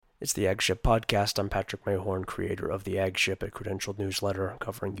It's the Ag Ship Podcast. I'm Patrick Mayhorn, creator of the Ag Ship, a credentialed newsletter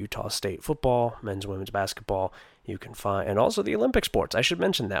covering Utah State football, men's and women's basketball. You can find, and also the Olympic sports. I should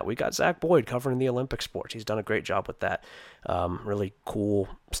mention that. We got Zach Boyd covering the Olympic sports. He's done a great job with that. Really cool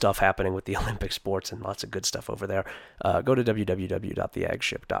stuff happening with the Olympic sports and lots of good stuff over there. Go to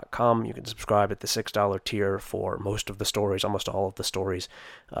www.theagship.com. You can subscribe at the $6 tier for most of the stories, almost all of the stories,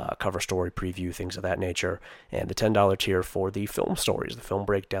 cover story preview, things of that nature, and the $10 tier for the film stories, the film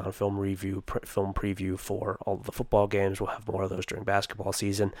breakdown, film review, film preview for all of the football games. We'll have more of those during basketball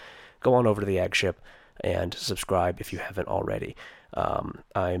season. Go on over to the Ag Ship and subscribe if you haven't already.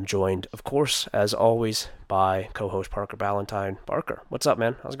 I am joined, of course, as always, by co-host Parker Ballantyne. Parker, what's up,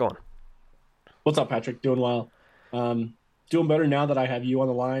 man? How's it going? What's up, Patrick? Doing well. Doing better now that I have you on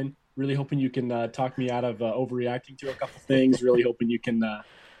the line. Really hoping you can talk me out of overreacting to a couple things. Really hoping you can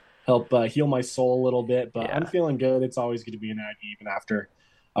help heal my soul a little bit. But Yeah. I'm feeling good. It's always good to be an Aggie even after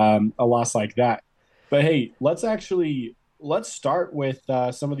a loss like that. But hey, let's start with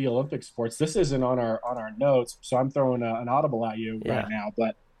some of the Olympic sports. This isn't on our notes, so I'm throwing an audible at you Yeah. right now.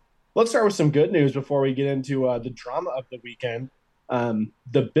 But let's start with some good news before we get into the drama of the weekend.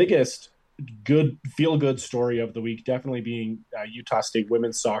 The biggest good feel-good story of the week definitely being Utah State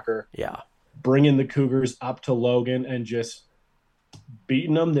women's soccer Yeah. bringing the Cougars up to Logan and just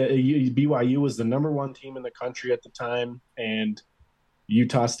beating them. BYU was the number one team in the country at the time, and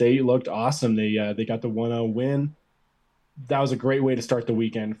Utah State looked awesome. They got the 1-0 win. That was a great way to start the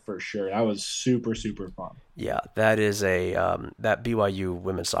weekend for sure. That was super, super fun. Yeah, that is that BYU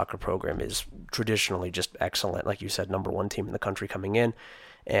women's soccer program is traditionally just excellent. Like you said, number one team in the country coming in.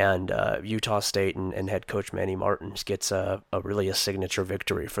 And Utah State and head coach Manny Martins gets really a signature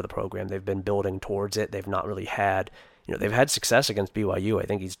victory for the program. They've been building towards it. They've not really had, they've had success against BYU. I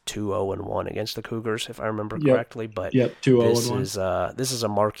think he's 2-0-1 against the Cougars, if I remember correctly. But Yep, 2-0-1. this is a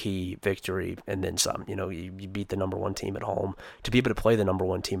marquee victory and then some. You beat the number one team at home. To be able to play the number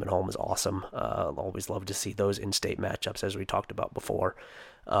one team at home is awesome. I'll always love to see those in-state matchups, as we talked about before.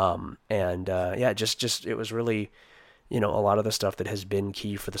 Just it was really, a lot of the stuff that has been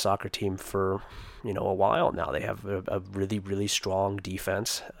key for the soccer team for, a while now. They have a really, really strong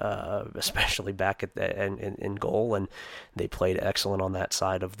defense, especially back at in goal, and they played excellent on that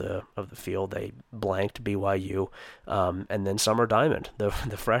side of the field. They blanked BYU, and then Summer Diamond, the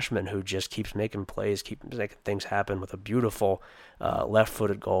freshman who just keeps making plays, keeps making things happen with a beautiful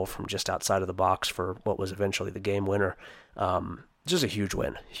left-footed goal from just outside of the box for what was eventually the game winner. Just a huge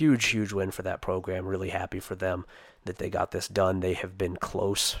win, huge win for that program. Really happy for them that they got this done. They have been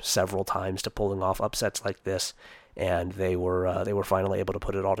close several times to pulling off upsets like this, and they were finally able to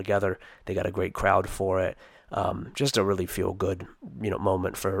put it all together. They got a great crowd for it. Just a really feel good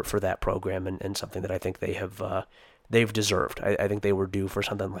moment for that program, and something that I think they've deserved. I think they were due for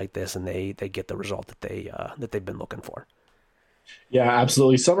something like this, and they get the result that they've been looking for. Yeah,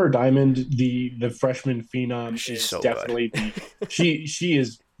 absolutely. Summer Diamond, the freshman phenom, She's is so definitely she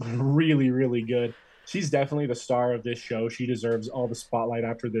is really, really good. She's definitely the star of this show. She deserves all the spotlight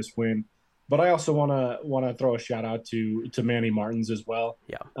after this win. But I also wanna throw a shout out to Manny Martins as well.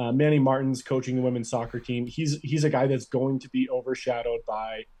 Yeah. Manny Martins coaching the women's soccer team. He's a guy that's going to be overshadowed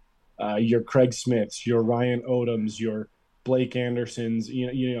by your Craig Smiths, your Ryan Odoms, your Blake Andersons.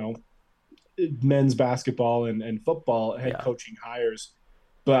 Men's basketball and football head coaching hires.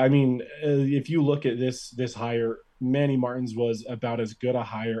 But I mean, if you look at this hire, Manny Martins was about as good a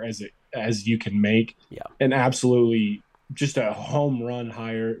hire as you can make. Yeah. And absolutely just a home run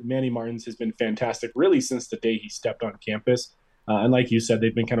hire. Manny Martins has been fantastic really since the day he stepped on campus. And like you said,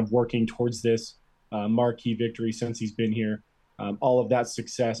 they've been kind of working towards this marquee victory since he's been here. All of that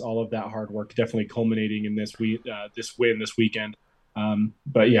success, all of that hard work definitely culminating in this win this weekend.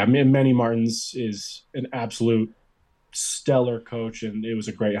 But yeah, Manny Martins is an absolute stellar coach, and it was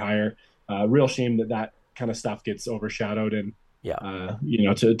a great hire. Real shame that kind of stuff gets overshadowed and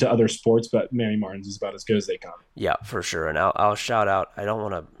to other sports, but Manny Martins is about as good as they come. Yeah, for sure. And I'll shout out, I don't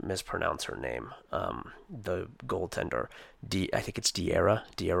want to mispronounce her name, the goaltender, I think it's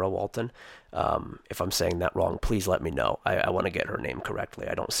De'Ara Walton. If I'm saying that wrong, please let me know. I want to get her name correctly.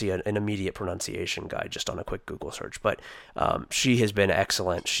 I don't see an immediate pronunciation guide just on a quick Google search, but she has been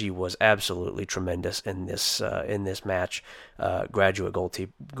excellent. She was absolutely tremendous in this match. Graduate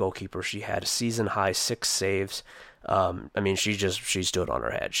goalkeeper. She had a season high 6 saves. She stood on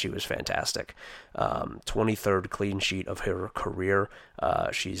her head. She was fantastic. 23rd clean sheet of her career.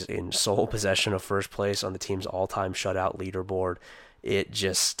 She's in sole possession of first place on the team's all-time shutout leaderboard. It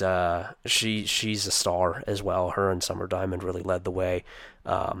just she's a star as well. Her and Summer Diamond really led the way.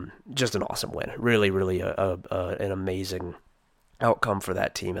 Just an awesome win. Really, really an amazing outcome for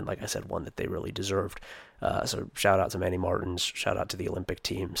that team, and like I said, one that they really deserved. So shout out to Manny Martins, shout out to the Olympic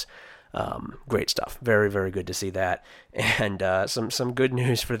teams. Great stuff. Very, very good to see that. And some good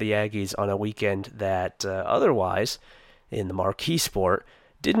news for the Aggies on a weekend that otherwise, in the marquee sport,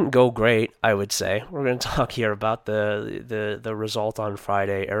 didn't go great, I would say. We're going to talk here about the result on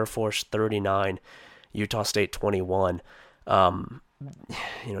Friday. Air Force 39, Utah State 21.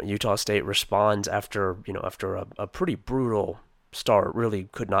 Utah State responds after a pretty brutal start. Really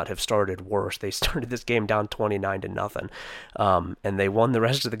could not have started worse. They started this game down 29-0, and they won the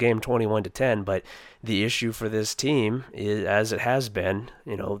rest of the game 21-10. But the issue for this team is, as it has been,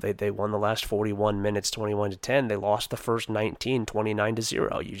 they won the last 41 minutes 21-10. They lost the first 19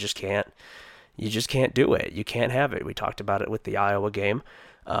 29-0. You just can't do it. You can't have it. We talked about it with the Iowa game.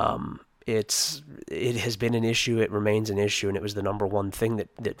 It has been an issue. It remains an issue, and it was the number one thing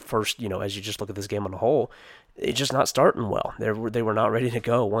that first, as you just look at this game on a whole, it's just not starting well. They were not ready to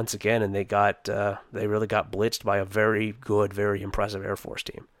go once again, and they really got blitzed by a very good, very impressive Air Force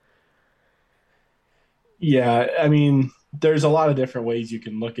team. Yeah, I mean, there's a lot of different ways you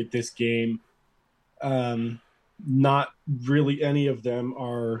can look at this game. Not really any of them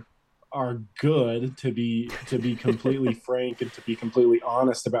are good, to be completely frank and to be completely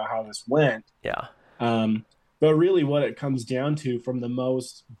honest about how this went. Yeah. But really what it comes down to, from the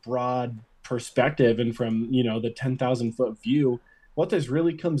most broad perspective and from, the 10,000 foot view, what this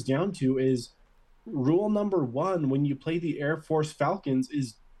really comes down to is rule number one when you play the Air Force Falcons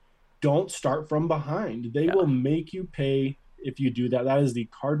is don't start from behind. They will make you pay if you do that. That is the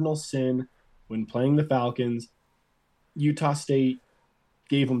cardinal sin when playing the Falcons. Utah State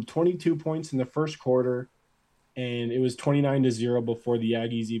gave them 22 points in the first quarter, and it was 29-0 before the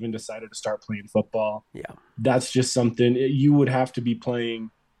Aggies even decided to start playing football. Yeah. That's just something you would have to be playing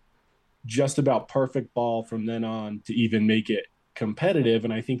just about perfect ball from then on to even make it competitive.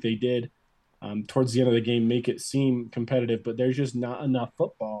 And I think they did, towards the end of the game, make it seem competitive, but there's just not enough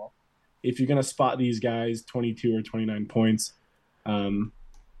football if you're going to spot these guys 22 or 29 points.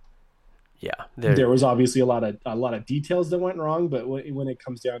 There was obviously a lot of details that went wrong, but when it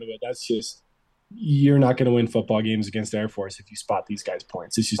comes down to it, that's just, you're not going to win football games against Air Force if you spot these guys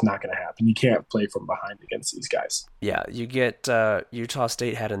points. It's just not going to happen. You can't play from behind against these guys. Yeah, you get Utah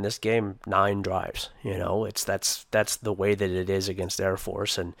State had in this game 9 drives. That's the way that it is against Air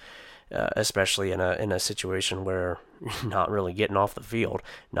Force, and especially in a situation where you're not really getting off the field,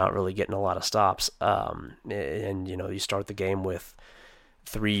 not really getting a lot of stops, and you start the game with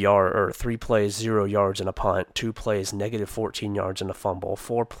 3 plays, 0 yards and a punt, 2 plays, negative 14 yards and a fumble,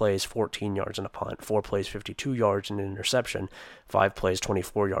 4 plays, 14 yards and a punt, 4 plays, 52 yards and an interception, 5 plays,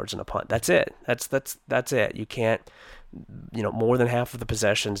 24 yards and a punt. That's it. That's it. You can't, more than half of the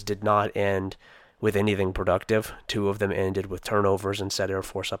possessions did not end with anything productive. 2 of them ended with turnovers and set Air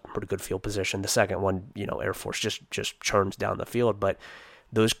Force up in pretty good field position. The second one, Air Force just churns down the field, but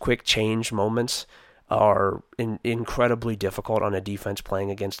those quick change moments are incredibly difficult on a defense playing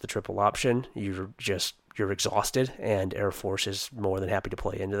against the triple option. You're exhausted, and Air Force is more than happy to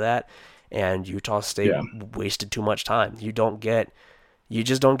play into that. And Utah State wasted too much time. You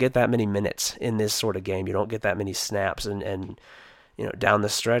just don't get that many minutes in this sort of game. You don't get that many snaps, and down the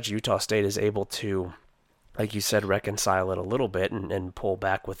stretch, Utah State is able to, like you said, reconcile it a little bit and pull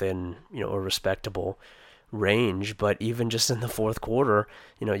back within a respectable range. But even just in the fourth quarter,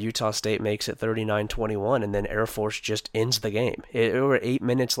 Utah State makes it 39-21, and then Air Force just ends the game. There were 8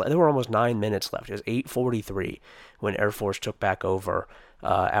 minutes left. There were almost 9 minutes left. It was 8:43 when Air Force took back over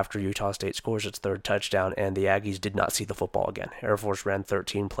after Utah State scores its third touchdown, and the Aggies did not see the football again. Air Force ran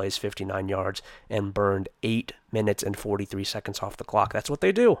 13 plays, 59 yards, and burned 8 minutes and 43 seconds off the clock. That's what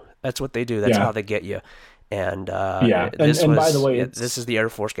they do. That's how they get you. And by the way, this is the Air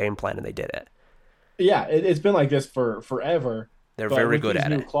Force game plan, and they did it. Yeah, it's been like this for forever. They're very good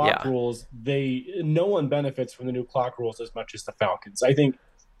at it. New clock rules, no one benefits from the new clock rules as much as the Falcons. I think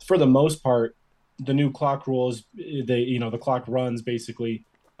for the most part, the new clock rules, the clock runs basically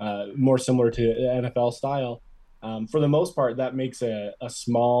more similar to NFL style. For the most part, that makes a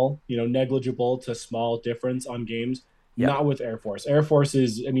small, negligible to small difference on games. Yep. Not with Air Force. Air Force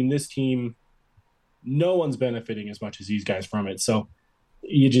is, this team, no one's benefiting as much as these guys from it. So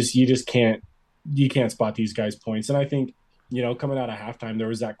you just can't spot these guys' points. And I think, coming out of halftime, there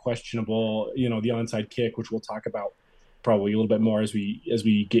was that questionable, the onside kick, which we'll talk about probably a little bit more as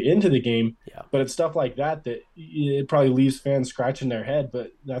we get into the game. Yeah. But it's stuff like that it probably leaves fans scratching their head.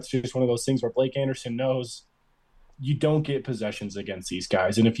 But that's just one of those things where Blake Anderson knows you don't get possessions against these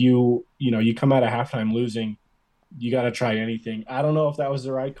guys. And if you come out of halftime losing, you got to try anything. I don't know if that was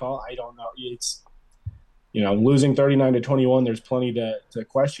the right call. I don't know. losing 39-21, there's plenty to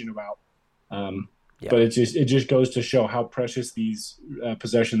question about. Yeah. But it just goes to show how precious these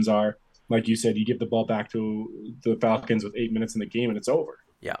possessions are. Like you said, you give the ball back to the Falcons with 8 minutes in the game, and it's over.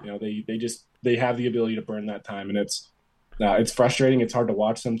 Yeah. They have the ability to burn that time, and it's frustrating. It's hard to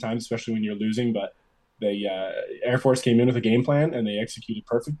watch sometimes, especially when you're losing. But they Air Force came in with a game plan, and they executed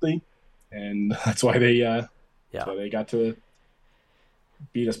perfectly, and that's why Yeah. they got to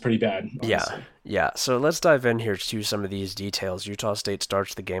beat us pretty bad, Yeah, honestly. yeah. So let's dive in here to some of these details. Utah State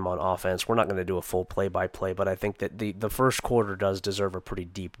starts the game on offense. We're not going to do a full play-by-play, but I think that the first quarter does deserve a pretty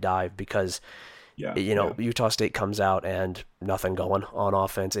deep dive because, Yeah, yeah. Utah State comes out and nothing going on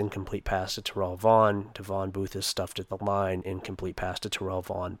offense. Incomplete pass to Terrell Vaughn. Devon Booth is stuffed at the line. Incomplete pass to Terrell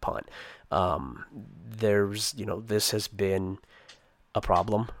Vaughn. Punt. This has been a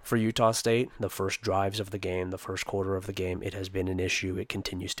problem for Utah State. The first drives of the game, the first quarter of the game, it has been an issue. It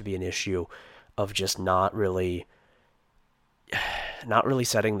continues to be an issue of just not really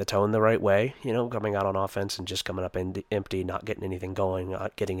setting the tone the right way, coming out on offense and just coming up empty, not getting anything going,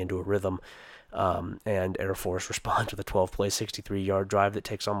 not getting into a rhythm. And Air Force responds with a 12-play, 63-yard drive that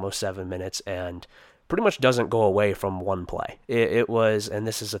takes almost 7 minutes and pretty much doesn't go away from one play. It was, and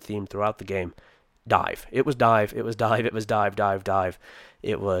this is a theme throughout the game, dive. It was dive. It was dive. It was dive, dive, dive.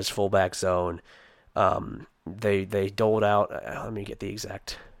 It was fullback zone. They doled out. Let me get the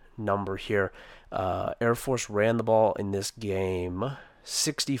exact number here. Air Force ran the ball in this game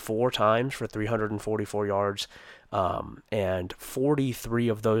 64 times for 344 yards. And 43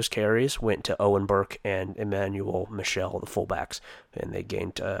 of those carries went to Owen Burke and Emmanuel Michel, the fullbacks, and they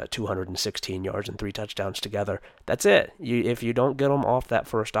gained 216 yards and 3 touchdowns together. That's it. If you don't get them off that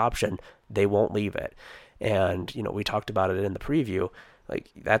first option, they won't leave it. And we talked about it in the preview. Like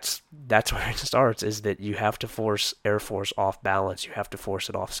that's where it starts. Is that you have to force Air Force off balance. You have to force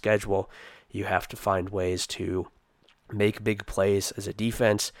it off schedule. You have to find ways to make big plays as a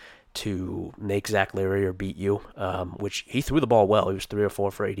defense to make Zach Larrier beat you, which he threw the ball well. He was 3 or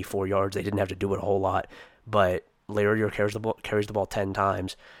 4 for 84 yards. They didn't have to do it a whole lot, but Larrier carries the ball 10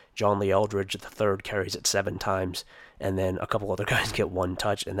 times. John Lee Eldridge, the third, carries it 7 times, and then a couple other guys get 1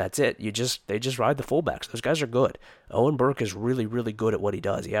 touch, and that's it. They just ride the fullbacks. Those guys are good. Owen Burke is really, really good at what he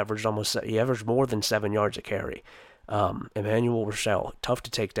does. He averaged more than 7 yards a carry. Emmanuel Rochelle, tough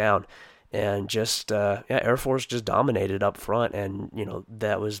to take down. And just Air Force just dominated up front, and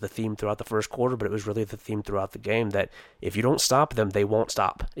that was the theme throughout the first quarter. But it was really the theme throughout the game that if you don't stop them, they won't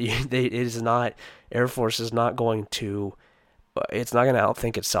stop. Air Force is not going to. It's not going to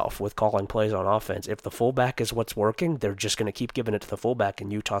outthink itself with calling plays on offense. If the fullback is what's working, they're just going to keep giving it to the fullback.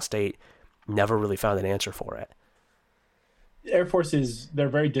 And Utah State never really found an answer for it. Air Force they're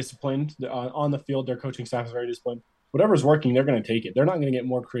very disciplined on the field. Their coaching staff is very disciplined. Whatever's working, they're going to take it. They're not going to get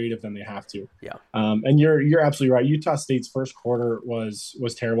more creative than they have to. Yeah. And you're absolutely right. Utah State's first quarter was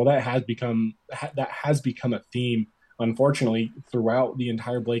terrible. That has become a theme, unfortunately, throughout the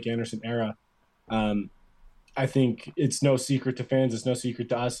entire Blake Anderson era. I think it's no secret to fans. It's no secret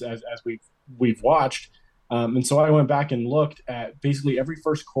to us as we've watched. And so I went back and looked at basically every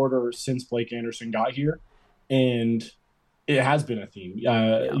first quarter since Blake Anderson got here, and it has been a theme.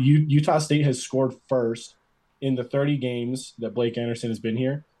 Utah State has scored first in the 30 games that Blake Anderson has been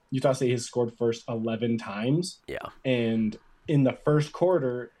here. Utah State has scored first 11 times. Yeah. And in the first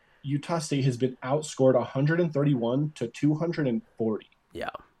quarter, Utah State has been outscored 131 to 240. Yeah.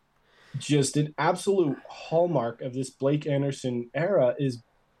 Just an absolute hallmark of this Blake Anderson era is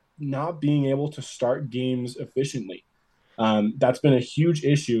not being able to start games efficiently. That's been a huge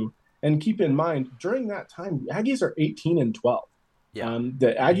issue. And keep in mind, during that time, the Aggies are 18-12. Yeah.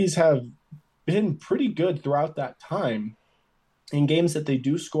 The Aggies have been pretty good throughout that time. In games that they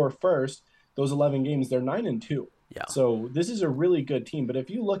do score first, those 11 games, they're 9-2. Yeah. So this is a really good team. But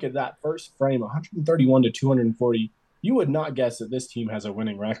if you look at that first frame, 131 to 240, you would not guess that this team has a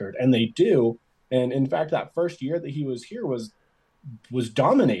winning record, and they do. And in fact, that first year that he was here was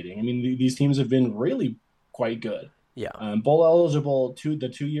dominating. I mean, these teams have been really quite good. Yeah. Bowl eligible the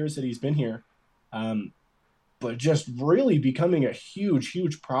 2 years that he's been here, but just really becoming a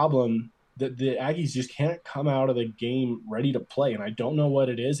huge problem that the Aggies just can't come out of the game ready to play. And I don't know what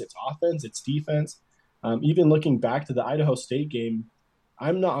it is. It's offense, it's defense. Even looking back to the Idaho State game,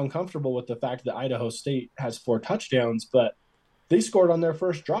 I'm not uncomfortable with the fact that Idaho State has 4 touchdowns, but they scored on their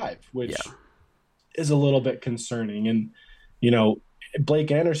first drive, which is a little bit concerning. And,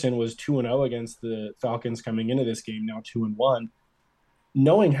 Blake Anderson was 2-0 against the Falcons coming into this game, now 2-1.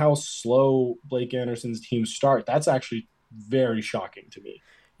 Knowing how slow Blake Anderson's teams start, that's actually very shocking to me.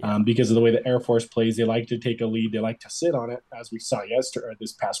 Because of the way the Air Force plays. They like to take a lead. They like to sit on it, as we saw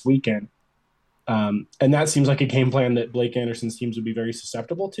this past weekend. And that seems like a game plan that Blake Anderson's teams would be very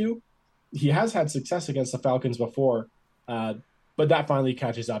susceptible to. He has had success against the Falcons before, uh, but that finally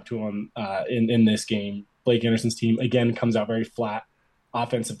catches up to him in this game. Blake Anderson's team again comes out very flat,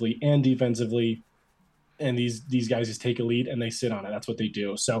 offensively and defensively, and these guys just take a lead and they sit on it. That's what they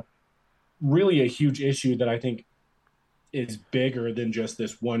do. So really a huge issue that I think is bigger than just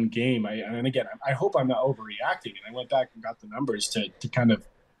this one game. And again, I hope I'm not overreacting. And I went back and got the numbers to kind of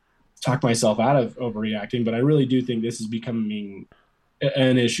talk myself out of overreacting, but I really do think this is becoming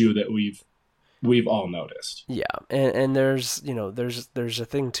an issue that we've all noticed. Yeah, and there's there's a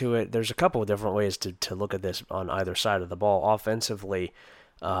thing to it. There's a couple of different ways to look at this on either side of the ball. Offensively,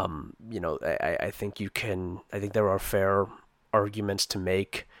 I think I think there are fair arguments to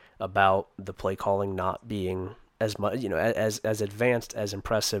make about the play calling not being as much, as advanced, as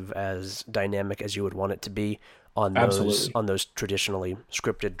impressive, as dynamic as you would want it to be on Absolutely. those traditionally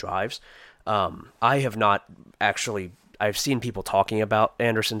scripted drives. I have not actually. I've seen people talking about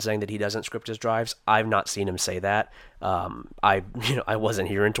Anderson saying that he doesn't script his drives. I've not seen him say that. I wasn't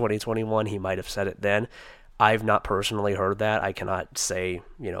here in 2021. He might have said it then. I've not personally heard that. I cannot say,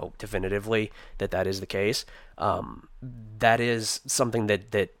 definitively that is the case. That is something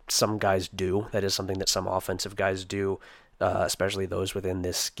that some guys do. That is something that some offensive guys do, especially those within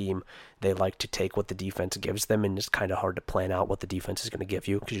this scheme. They like to take what the defense gives them, and it's kind of hard to plan out what the defense is going to give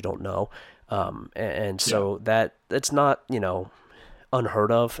you because you don't know. And so that's not,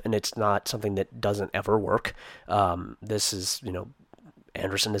 unheard of, and it's not something that doesn't ever work. This is,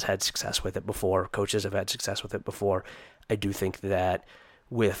 Anderson has had success with it before. Coaches have had success with it before. I do think that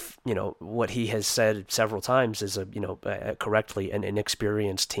with, what he has said several times is correctly an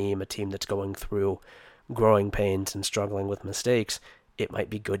inexperienced team, a team that's going through growing pains and struggling with mistakes, it might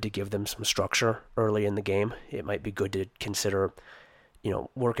be good to give them some structure early in the game. It might be good to consider,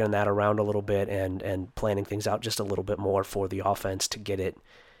 working that around a little bit and planning things out just a little bit more for the offense to get it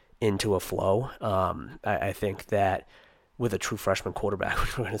into a flow. I think that with a true freshman quarterback,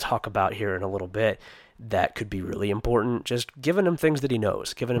 which we're going to talk about here in a little bit, that could be really important. Just giving him things that he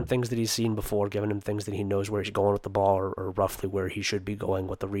knows, giving him things that he's seen before, giving him things that he knows where he's going with the ball or roughly where he should be going,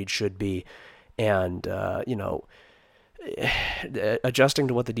 what the read should be. And, adjusting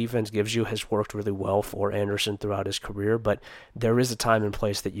to what the defense gives you has worked really well for Anderson throughout his career, but there is a time and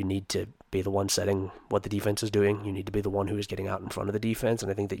place that you need to be the one setting what the defense is doing. You need to be the one who is getting out in front of the defense,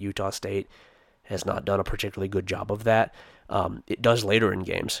 and I think that Utah State has not done a particularly good job of that. It does later in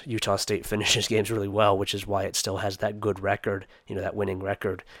games. Utah State finishes games really well, which is why it still has that good record, that winning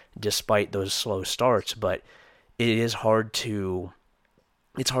record, despite those slow starts. But it is hard to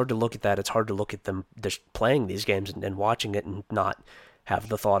look at that. It's hard to look at them just playing these games and watching it and not have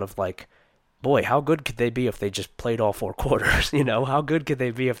the thought of like, boy, how good could they be if they just played all four quarters? How good could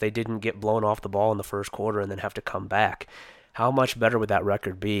they be if they didn't get blown off the ball in the first quarter and then have to come back? How much better would that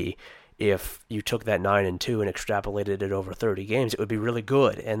record be if you took that 9-2 and extrapolated it over 30 games? It would be really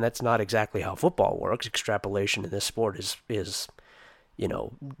good, and that's not exactly how football works. Extrapolation in this sport is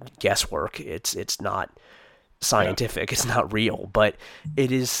guesswork. It's not scientific. It's not real, but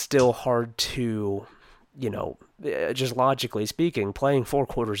it is still hard to, just logically speaking, playing four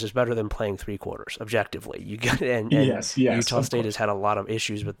quarters is better than playing three quarters objectively. And Yes, Utah State has course. had a lot of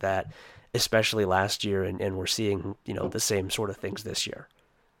issues with that, especially last year, and we're seeing, the same sort of things this year.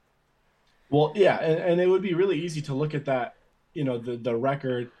 Well, yeah, and it would be really easy to look at that, the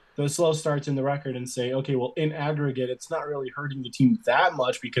record, those slow starts in the record, and say, okay, well, in aggregate, it's not really hurting the team that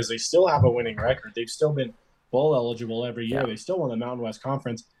much because they still have a winning record. They've still been bowl eligible every year. Yeah. They still won the Mountain West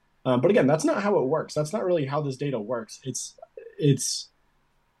Conference. But again, that's not how it works. That's not really how this data works. It's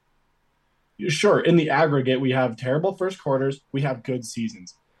sure in the aggregate we have terrible first quarters, we have good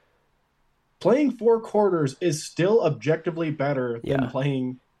seasons. Playing four quarters is still objectively better than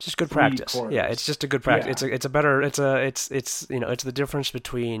playing just good three practice. quarters. Yeah, it's just a good practice. Yeah. It's a better. It's the difference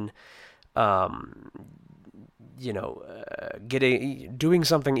between, doing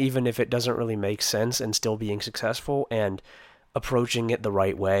something even if it doesn't really make sense and still being successful, and approaching it the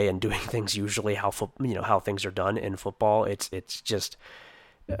right way and doing things usually how things are done in football. It's just.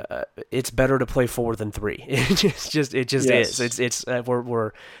 It's better to play four than three. It just Yes. is.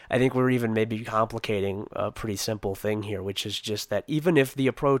 We're I think we're even maybe complicating a pretty simple thing here, which is just that even if the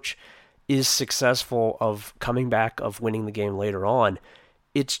approach is successful of coming back, of winning the game later on,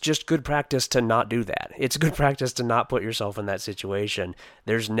 it's just good practice to not do that. It's good practice to not put yourself in that situation.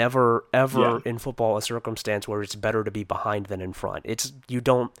 There's never ever in football a circumstance where it's better to be behind than in front.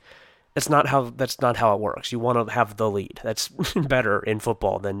 That's not how it works. You want to have the lead. That's better in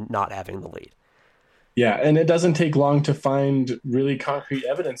football than not having the lead. Yeah, and it doesn't take long to find really concrete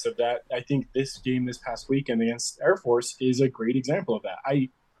evidence of that. I think this game this past weekend against Air Force is a great example of that.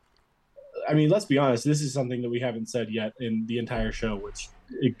 I mean, let's be honest. This is something that we haven't said yet in the entire show, which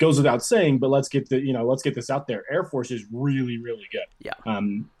it goes without saying. But let's get this out there. Air Force is really, really Yeah,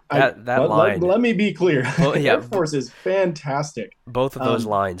 good. I that line. let me be clear. Yeah, Air Force is fantastic. both of those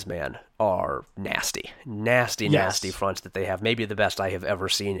Um, lines, man, are nasty yes, fronts that they have. Maybe the best I have ever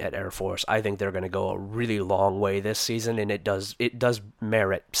seen at Air Force. I think they're going to go a really long way this season, and it does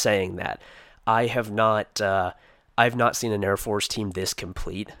merit saying that. I have not. I've not seen an Air Force team this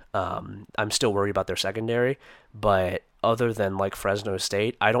complete. I'm still worried about their secondary, but other than like Fresno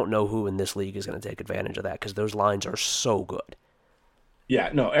State, I don't know who in this league is going to take advantage of that because those lines are so good. yeah,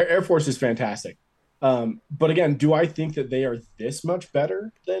 no, Air Force is fantastic. But again, do I think that they are this much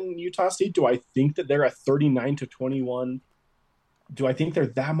better than Utah State? Do I think that they're a 39-21? Do I think they're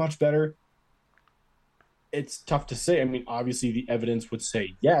that much better? It's tough to say. I mean, obviously the evidence would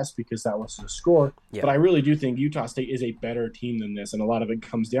say yes because that was the score, Yeah, but I really do think Utah State is a better team than this, and a lot of it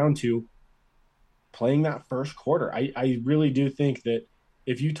comes down to playing that first quarter. I really do think that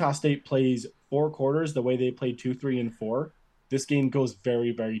if Utah State plays 4 quarters the way they played 2, 3, and 4, this game goes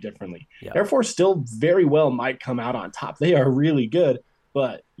very, very differently. yeah, Air Force still very well might come out on top. They are really good,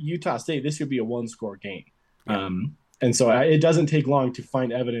 but Utah State, this could be a one-score game. yeah, And so it doesn't take long to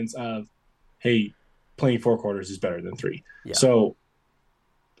find evidence of, hey, playing 4 quarters is better than 3. yeah, So,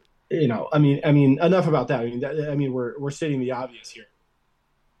 enough about that. We're stating the obvious here.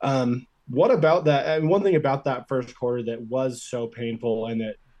 What about that? And one thing about that first quarter that was so painful and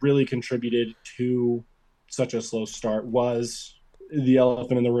that really contributed to such a slow start was the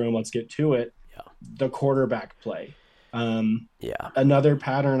elephant in the room. Let's get to it. yeah, The quarterback play. yeah, Another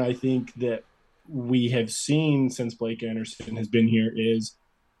pattern I think that we have seen since Blake Anderson has been here is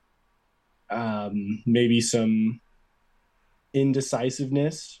maybe some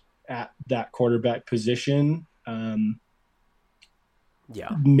indecisiveness at that quarterback position. yeah,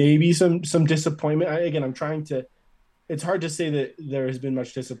 Maybe some disappointment. Again, I'm trying to. It's hard to say that there has been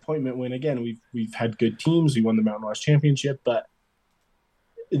much disappointment when again we've had good teams. We won the Mountain West Championship, but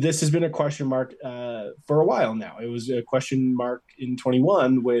this has been a question mark for a while now. It was a question mark in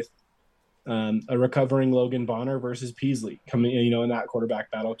 21 with a recovering Logan Bonner versus Peasley coming. In that quarterback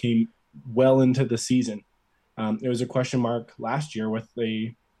battle came well into the season. It was a question mark last year with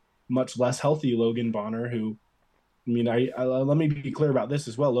a much less healthy Logan Bonner who. I let me be clear about this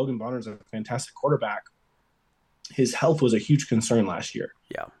as well. Logan Bonner is a fantastic quarterback. His health was a huge concern last year.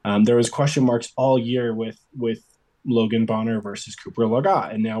 yeah, There was question marks all year with Logan Bonner versus Cooper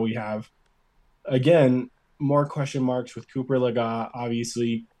Legas, and now we have again more question marks with Cooper Legas.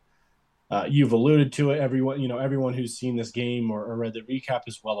 Obviously, you've alluded to it. Everyone who's seen this game or read the recap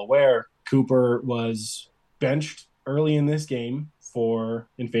is well aware. Cooper was benched early in this game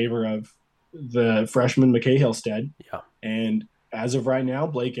in favor of the freshman McKay Hillstead. yeah, And as of right now,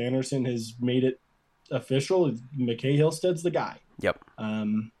 Blake Anderson has made it official. McKay Hillstead's the guy. yep.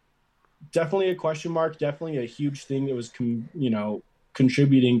 Definitely a question mark. Definitely a huge thing that was,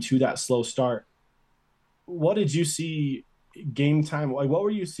 contributing to that slow start. What did you see game time? Like, what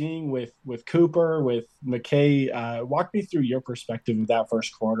were you seeing with Cooper, with McKay? Walk me through your perspective of that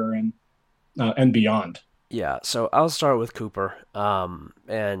first quarter and beyond. Yeah, so I'll start with Cooper.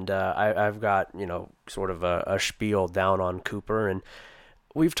 And I've got, sort of a spiel down on Cooper, and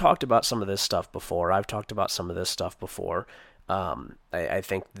we've talked about some of this stuff before. I've talked about some of this stuff before. I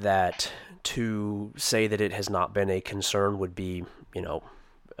think that to say that it has not been a concern would be,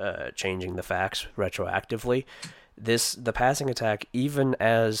 changing the facts retroactively. The passing attack, even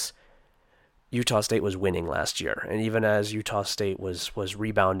as Utah State was winning last year, and even as Utah State was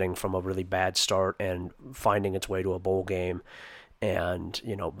rebounding from a really bad start and finding its way to a bowl game, and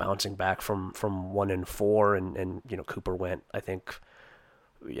bouncing back from 1-4, and Cooper went, I think,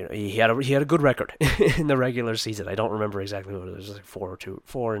 he had a good record in the regular season. I don't remember exactly what it was, like 4-2,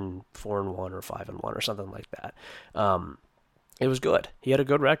 4-1, or 5-1 or something like that. It was good. He had a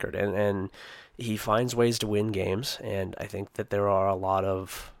good record, and he finds ways to win games, and I think that there are a lot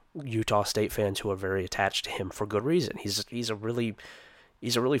of Utah State fans who are very attached to him for good reason. He's a really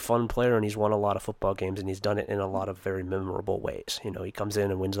fun player, and he's won a lot of football games, and he's done it in a lot of very memorable ways. He comes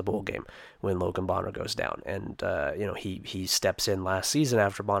in and wins the bowl game when Logan Bonner goes down, and he steps in last season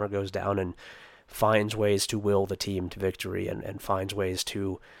after Bonner goes down and finds ways to will the team to victory, and finds ways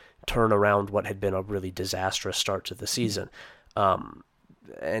to turn around what had been a really disastrous start to the season.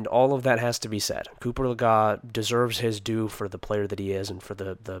 And all of that has to be said. Cooper Legas deserves his due for the player that he is and for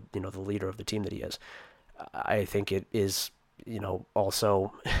the leader of the team that he is. I think it is,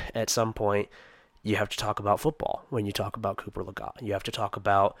 also at some point you have to talk about football when you talk about Cooper Legas. You have to talk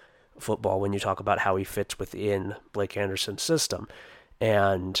about football when you talk about how he fits within Blake Anderson's system.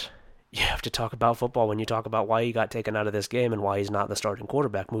 And you have to talk about football when you talk about why he got taken out of this game and why he's not the starting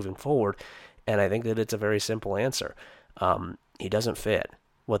quarterback moving forward. And I think that it's a very simple answer. He doesn't fit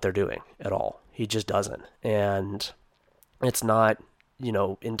what they're doing at all. He just doesn't. And it's not,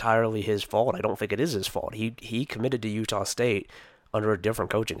 entirely his fault. I don't think it is his fault. He committed to Utah State under a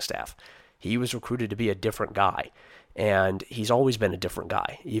different coaching staff. He was recruited to be a different guy. And he's always been a different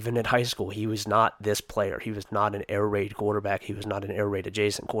guy. Even in high school, he was not this player. He was not an air raid quarterback. He was not an air raid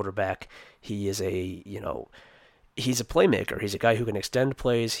adjacent quarterback. He is he's a playmaker. He's a guy who can extend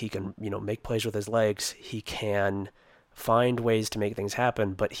plays. He can, make plays with his legs. He can find ways to make things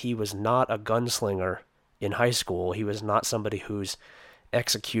happen, but he was not a gunslinger in high school. He was not somebody who's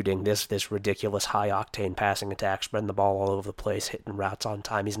executing this ridiculous high-octane passing attack, spreading the ball all over the place, hitting routes on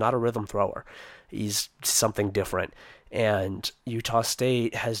time. He's not a rhythm thrower. He's something different. And Utah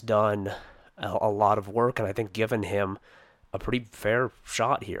State has done a lot of work, and I think given him a pretty fair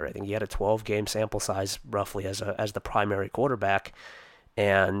shot here. I think he had a 12-game sample size roughly as the primary quarterback,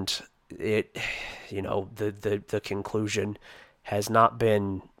 and it, the conclusion has not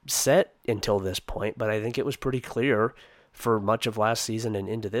been set until this point, but I think it was pretty clear for much of last season and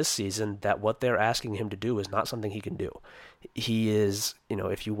into this season that what they're asking him to do is not something he can do. He is,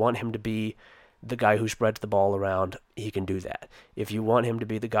 if you want him to be the guy who spreads the ball around, he can do that. If you want him to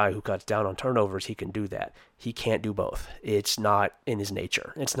be the guy who cuts down on turnovers, he can do that. He can't do both. It's not in his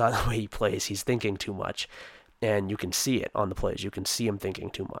nature. It's not the way he plays. He's thinking too much, and you can see it on the plays. You can see him thinking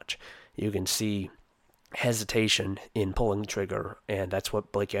too much. You can see hesitation in pulling the trigger, and that's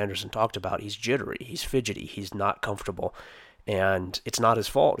what Blake Anderson talked about. He's jittery, he's fidgety, he's not comfortable, and it's not his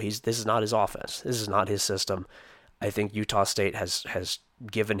fault. This is not his offense. This is not his system. I think Utah State has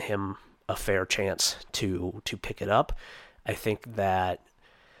given him a fair chance to pick it up. I think that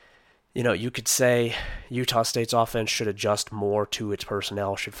you could say Utah State's offense should adjust more to its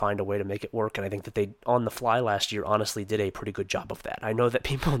personnel, should find a way to make it work, and I think that they, on the fly last year, honestly did a pretty good job of that. I know that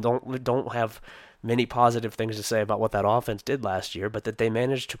people don't have many positive things to say about what that offense did last year, but that they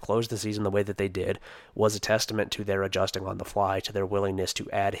managed to close the season the way that they did was a testament to their adjusting on the fly, to their willingness to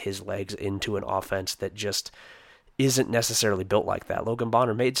add his legs into an offense that just isn't necessarily built like that. Logan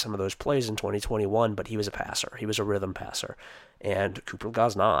Bonner made some of those plays in 2021, but he was a passer. He was a rhythm passer. And Cooper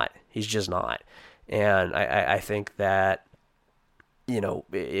Legas not. He's just not. And I think that,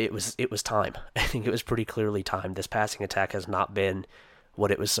 it was time. I think it was pretty clearly time. This passing attack has not been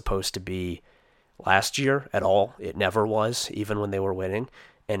what it was supposed to be last year at all. It never was, even when they were winning.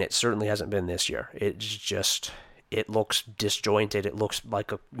 And it certainly hasn't been this year. It looks disjointed. It looks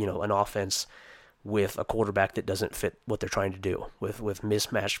like an offense with a quarterback that doesn't fit what they're trying to do, with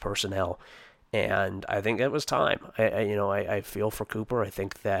mismatched personnel. And I think it was time. I feel for Cooper. I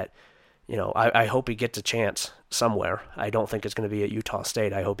think that, I hope he gets a chance somewhere. I don't think it's going to be at Utah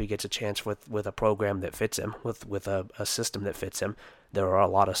State. I hope he gets a chance with a program that fits him, with a system that fits him. There are a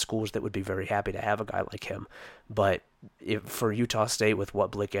lot of schools that would be very happy to have a guy like him. But for Utah State, with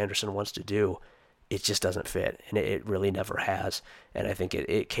what Blake Anderson wants to do, it just doesn't fit, and it really never has. And I think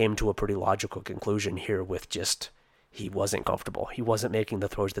it came to a pretty logical conclusion here with just he wasn't comfortable. He wasn't making the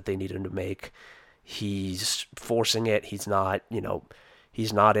throws that they needed him to make. He's forcing it. He's not,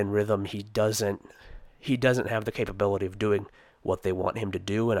 he's not in rhythm. He doesn't have the capability of doing what they want him to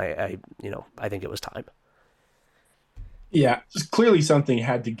do, and I think it was time. Yeah, clearly something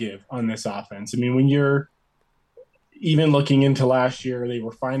had to give on this offense. I mean, when you're even looking into last year, they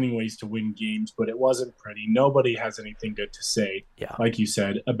were finding ways to win games, but it wasn't pretty. Nobody has anything good to say, like you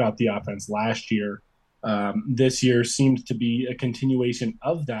said, about the offense last year. This year seemed to be a continuation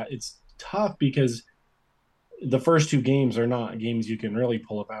of that. It's tough because the first two games are not games you can really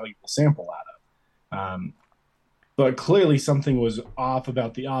pull a valuable sample out of. But clearly something was off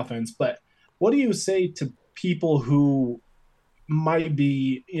about the offense. But what do you say to people who might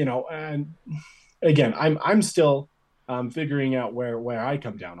be, and again, I'm still figuring out where I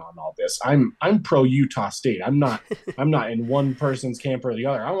come down on all this. I'm pro Utah State. I'm not in one person's camp or the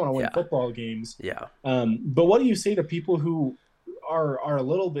other. I want to win football games. Yeah. But what do you say to people who are a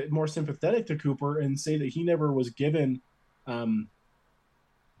little bit more sympathetic to Cooper and say that he never was given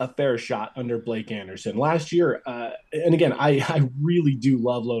a fair shot under Blake Anderson last year? And again, I really do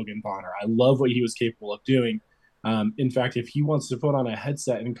love Logan Bonner. I love what he was capable of doing. In fact, if he wants to put on a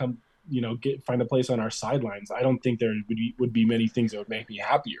headset and come, find a place on our sidelines, I don't think there would be many things that would make me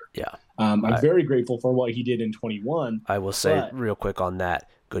happier. Yeah. I'm very grateful for what he did in 21. I will say real quick on that.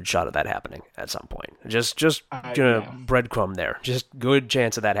 good shot of that happening at some point. Just gonna Yeah. breadcrumb there. Just good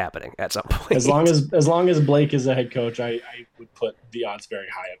chance of that happening at some point. As long as Blake is the head coach, I would put the odds very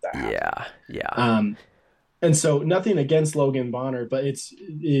high of that happening. Yeah, yeah, And so nothing against Logan Bonner, but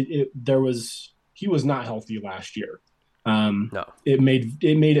he was not healthy last year. no, It made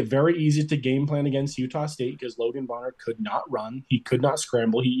it very easy to game plan against Utah State because Logan Bonner could not run, he could not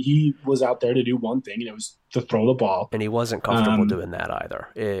scramble. He was out there to do one thing, and it was to throw the ball. and he wasn't comfortable doing that either.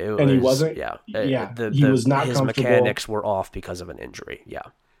 And he wasn't. Yeah, Yeah, he was not his comfortable. mechanics were off because of an injury. Yeah,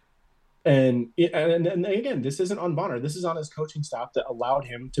 And again, this isn't on Bonner. This is on his coaching staff that allowed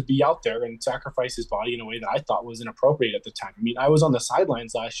him to be out there and sacrifice his body in a way that I thought was inappropriate at the time. I mean, I was on the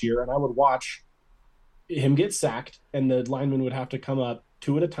sidelines last year, and I would watch him get sacked, and the lineman would have to come up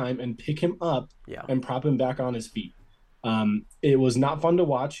two at a time and pick him up yeah, and prop him back on his feet. It was not fun to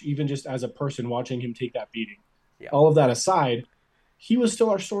watch, even just as a person watching him take that beating. yeah. All of that aside, he was still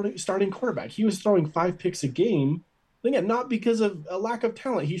our starting quarterback. He was throwing 5 picks a game. Again, not because of a lack of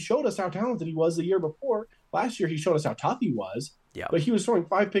talent. He showed us how talented he was the year before. Last year, he showed us how tough he was. Yeah. But he was throwing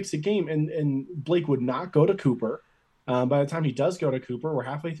 5 picks a game, and Blake would not go to Cooper. By the time he does go to Cooper, we're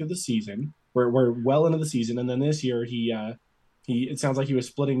halfway through the season. We're well into the season, and then this year he it sounds like he was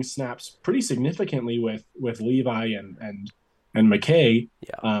splitting snaps pretty significantly with Levi and McKay.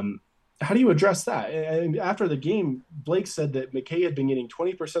 Yeah. How do you address that? And after the game, Blake said that McKay had been getting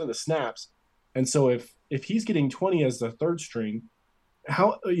 20% of the snaps, and so if he's getting 20 as the third string,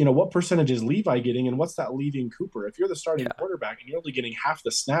 what percentage is Levi getting, and what's that leaving Cooper? If you're the starting quarterback and you're only getting half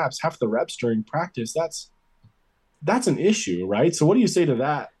the snaps, half the reps during practice, that's an issue, right? So what do you say to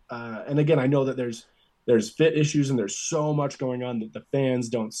that? And again, I know that there's fit issues and there's so much going on that the fans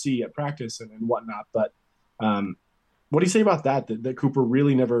don't see at practice and whatnot. But what do you say about that Cooper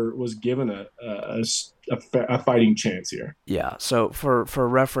really never was given a fighting chance here? Yeah. So for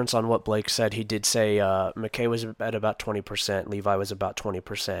reference on what Blake said, he did say McKay was at about 20%, Levi was about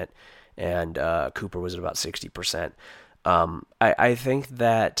 20%, and Cooper was at about 60%. I think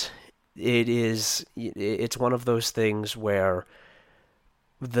that it's one of those things where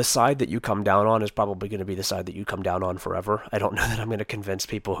the side that you come down on is probably going to be the side that you come down on forever. I don't know that I'm going to convince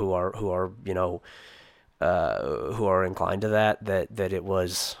people who are inclined to that it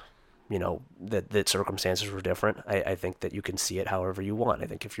was, that circumstances were different. I think that you can see it however you want. I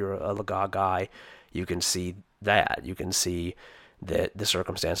think if you're a Laga guy, you can see that. You can see that the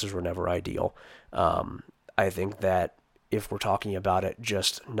circumstances were never ideal. I think that if we're talking about it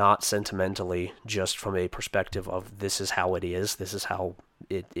just not sentimentally, just from a perspective of this is how it is, this is how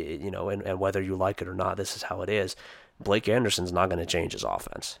it and whether you like it or not, this is how it is. Blake Anderson's not going to change his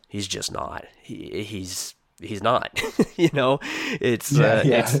offense. He's just not. He's not. He's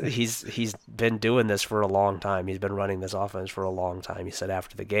been doing this for a long time. He's been running this offense for a long time. He said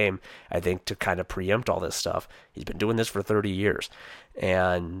after the game, I think to kind of preempt all this stuff, he's been doing this for 30 years.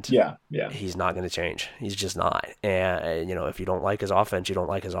 And he's not going to change. He's just not. And if you don't like his offense, you don't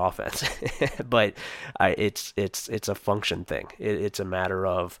like his offense. But it's a function thing. It's a matter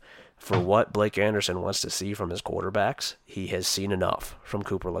of, for what Blake Anderson wants to see from his quarterbacks, he has seen enough from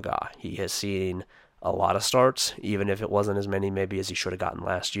Cooper Laga. He has seen a lot of starts, even if it wasn't as many maybe as he should have gotten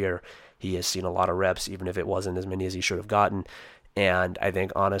last year. He has seen a lot of reps, even if it wasn't as many as he should have gotten. And I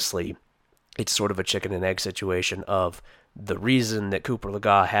think, honestly, it's sort of a chicken and egg situation of the reason that Cooper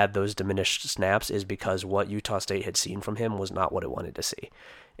Laga had those diminished snaps is because what Utah State had seen from him was not what it wanted to see.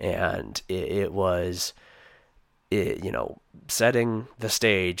 And it was setting the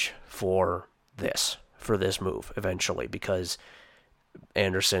stage for this move eventually, because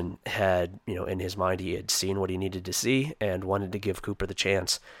Anderson had, in his mind, he had seen what he needed to see and wanted to give Cooper the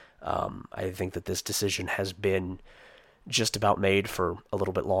chance. I think that this decision has been just about made for a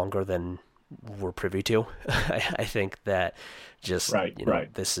little bit longer than we're privy to. I think that just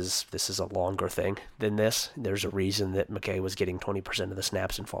this is a longer thing than this. There's a reason that McKay was getting 20% of the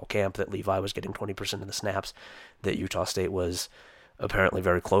snaps in fall camp, that Levi was getting 20% of the snaps, that Utah State was apparently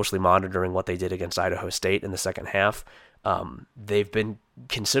very closely monitoring what they did against Idaho State in the second half. They've been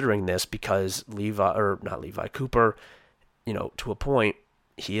considering this because Cooper, to a point,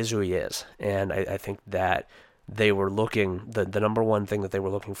 he is who he is. And I think that they were looking, the number one thing that they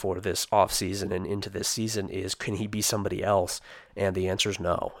were looking for this offseason and into this season is, can he be somebody else? And the answer is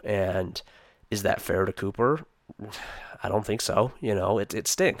no. And is that fair to Cooper? I don't think so. It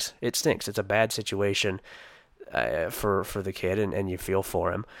stinks. It stinks. It's a bad situation for the kid, and you feel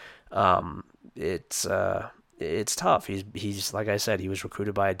for him. It's tough. He's like I said, he was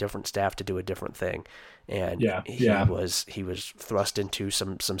recruited by a different staff to do a different thing, and he was thrust into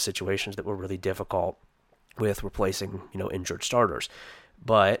some situations that were really difficult with replacing injured starters.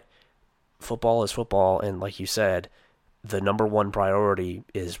 But football is football, and like you said, the number one priority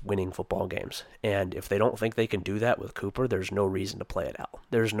is winning football games. And if they don't think they can do that with Cooper, there's no reason to play it out.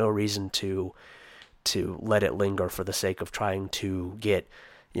 There's no reason to let it linger for the sake of trying to get,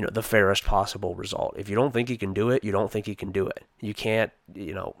 the fairest possible result. If you don't think he can do it, you don't think he can do it. You can't,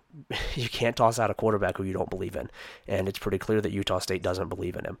 you can't toss out a quarterback who you don't believe in. And it's pretty clear that Utah State doesn't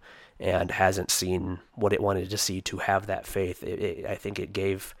believe in him and hasn't seen what it wanted to see to have that faith. I think it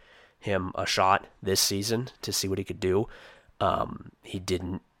gave him a shot this season to see what he could do. He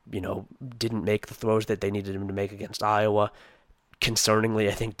didn't make the throws that they needed him to make against Iowa. Concerningly,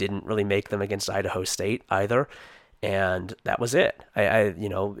 I think didn't really make them against Idaho State either. And that was it.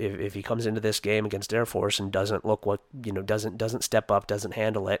 If he comes into this game against Air Force and doesn't look doesn't step up, doesn't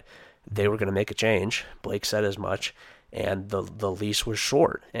handle it, they were going to make a change. Blake said as much, and the leash was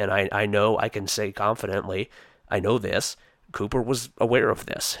short. And I know I can say confidently, I know this. Cooper was aware of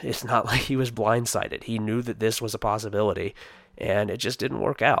this. It's not like he was blindsided. He knew that this was a possibility, and it just didn't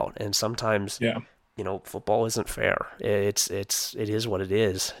work out. And sometimes, football isn't fair. It is what it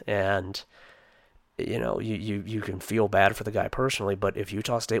is, and you can feel bad for the guy personally. But if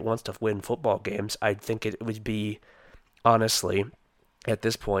Utah State wants to win football games, I think it would be, honestly, at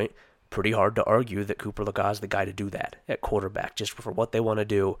this point, pretty hard to argue that Cooper Legas is the guy to do that at quarterback, just for what they want to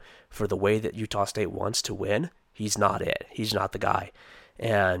do, for the way that Utah State wants to win. He's not it. He's not the guy.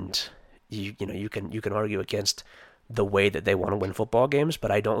 And you can argue against the way that they want to win football games,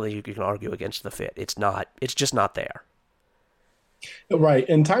 but I don't think you can argue against the fit. It's just not there. Right.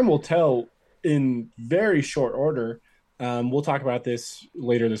 And time will tell in very short order. We'll talk about this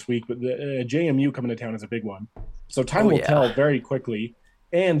later this week, but the JMU coming to town is a big one. So time will tell very quickly.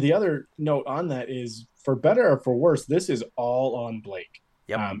 And the other note on that is, for better or for worse, this is all on Blake.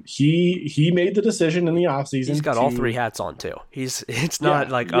 Yep. He made the decision in the offseason. He's got all three hats on too. It's not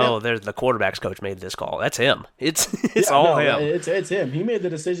there's the quarterback's coach made this call. That's him. It's him. It's him. He made the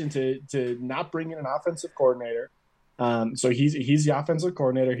decision to not bring in an offensive coordinator. So he's the offensive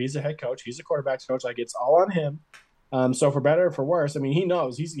coordinator. He's the head coach. He's the quarterback's coach. Like, it's all on him. So for better or for worse, I mean, he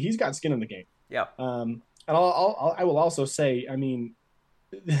knows he's got skin in the game. Yeah. And I will also say, I mean,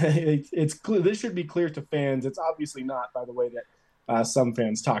 it's clear. This should be clear to fans. It's obviously not, by the way that some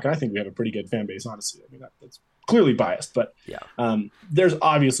fans talk. And I think we have a pretty good fan base, honestly. I mean, that's clearly biased, but there's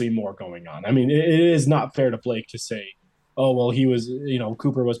obviously more going on. I mean, it is not fair to Blake to say, oh, well, he was,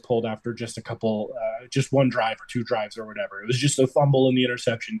 Cooper was pulled after just just one drive or two drives or whatever. It was just a fumble in the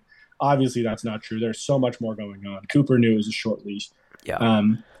interception. Obviously, that's not true. There's so much more going on. Cooper knew it was a short leash. Yeah.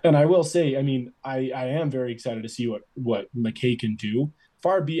 And I will say, I mean, I am very excited to see what McKay can do.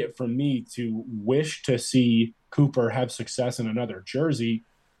 Far be it from me to wish to see Cooper have success in another jersey,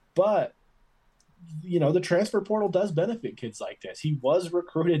 but the transfer portal does benefit kids like this. He was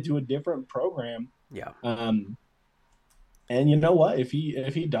recruited to a different program. Yeah. And you know what? If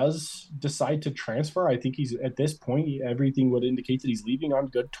he does decide to transfer, I think he's, at this point, everything would indicate that he's leaving on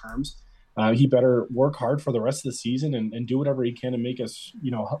good terms. He better work hard for the rest of the season and do whatever he can to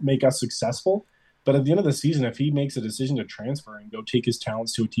make us successful. But at the end of the season, if he makes a decision to transfer and go take his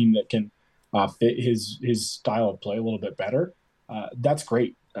talents to a team that can fit his style of play a little bit better, that's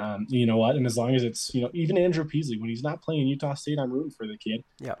great. You know what? And as long as it's, even Andrew Peasley, when he's not playing Utah State, I'm rooting for the kid.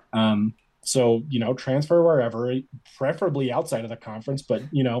 Yeah. So, transfer wherever, preferably outside of the conference. But,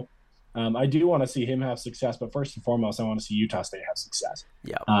 I do want to see him have success. But first and foremost, I want to see Utah State have success.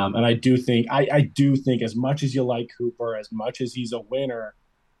 Yeah. And I do think as much as you like Cooper, as much as he's a winner,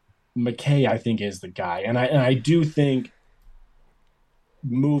 McKay, I think, is the guy. And I do think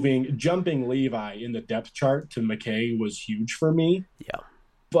jumping Levi in the depth chart to McKay was huge for me. Yeah.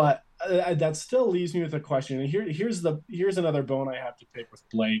 But that still leaves me with a question. And here's another bone I have to pick with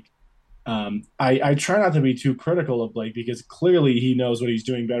Blake. I try not to be too critical of Blake because clearly he knows what he's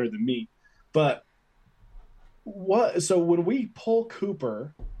doing better than me. But so when we pull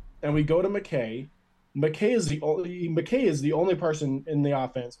Cooper and we go to McKay is the only person in the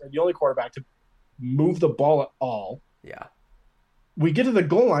offense, or the only quarterback to move the ball at all. Yeah. We get to the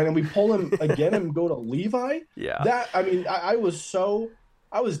goal line and we pull him again and go to Levi. Yeah. I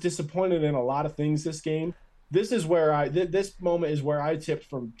was disappointed in a lot of things this game. This moment is where I tipped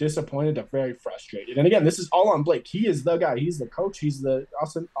from disappointed to very frustrated. And again, this is all on Blake. He is the guy. He's the coach. He's the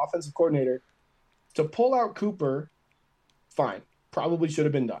offensive coordinator. To pull out Cooper, fine. Probably should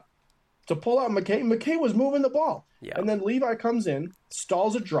have been done. To pull out McKay was moving the ball. Yeah. And then Levi comes in,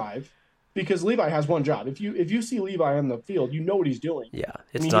 stalls a drive, because Levi has one job. If you see Levi on the field, you know what he's doing. Yeah,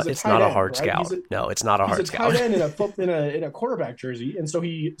 it's not a hard scout. No, it's not a hard scout. He's a tight end in a quarterback jersey, and so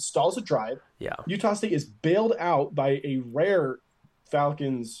he stalls a drive. Yeah. Utah State is bailed out by a rare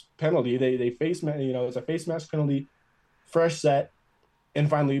Falcons penalty. They face, it's a face mask penalty, fresh set, and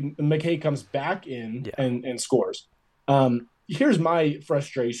finally McKay comes back in Yeah. and scores. Here's my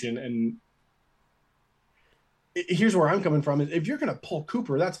frustration, and here's where I'm coming from. Is if you're going to pull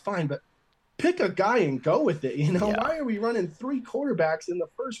Cooper, that's fine, but pick a guy and go with it. Yeah. Why are we running 3 quarterbacks in the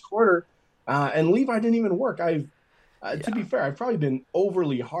first quarter? And Levi didn't even work. To be fair, I've probably been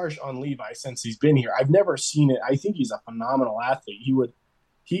overly harsh on Levi since he's been here. I've never seen it. I think he's a phenomenal athlete.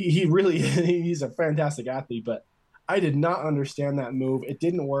 He really, he's a fantastic athlete, but I did not understand that move. It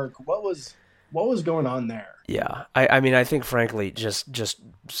didn't work. What was going on there? Yeah, I mean, I think frankly, just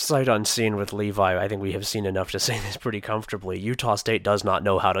sight unseen with Levi, I think we have seen enough to say this pretty comfortably. Utah State does not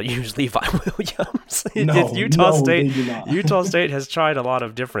know how to use Levi Williams. They do not. Utah State has tried a lot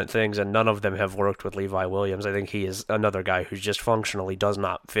of different things, and none of them have worked with Levi Williams. I think he is another guy who just functionally does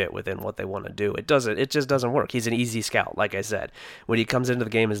not fit within what they want to do. It just doesn't work. He's an easy scout, like I said. When he comes into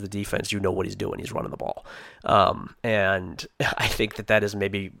the game as the defense, you know what he's doing. He's running the ball, and I think that is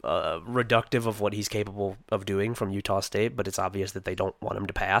maybe reductive of what he's capable of doing from Utah State, but it's obvious that they don't want him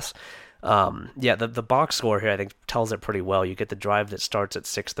to pass. The box score here I think tells it pretty well. You get the drive that starts at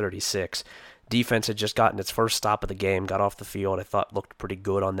 6:36. Defense had just gotten its first stop of the game, got off the field. I thought looked pretty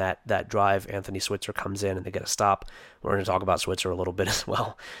good on that drive. Anthony Switzer comes in and they get a stop. We're going to talk about Switzer a little bit as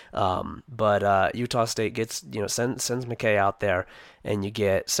well. But Utah State sends McKay out there, and you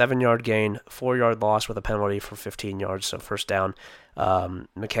get 7-yard gain, 4-yard loss with a penalty for 15 yards, so first down.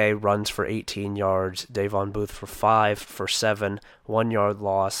 McKay runs for 18 yards, Davon Booth for 5 for 7, 1-yard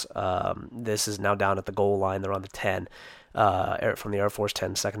loss. This is now down at the goal line. They're on the 10. From the Air Force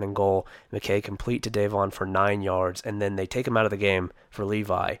 10, second and goal. McKay complete to Davon for 9 yards, and then they take him out of the game for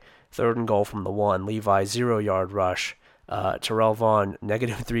Levi. Third and goal from the 1. Levi 0-yard rush. Terrell Vaughn,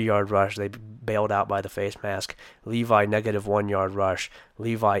 negative 3-yard rush. They bailed out by the face mask. Levi, negative 1-yard rush.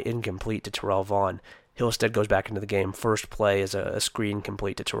 Levi incomplete to Terrell Vaughn. Hillstead goes back into the game. First play is a screen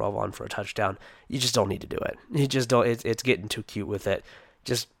complete to Terrell Vaughn for a touchdown. You just don't need to do it. You just don't. It's getting too cute with it.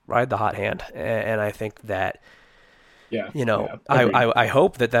 Just ride the hot hand, and I think that. I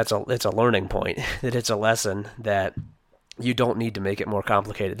hope that it's a learning point, that it's a lesson that you don't need to make it more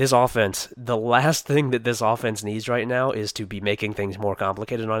complicated. This offense, the last thing that this offense needs right now is to be making things more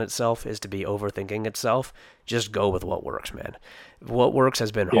complicated on itself, is to be overthinking itself. Just go with what works, man. What works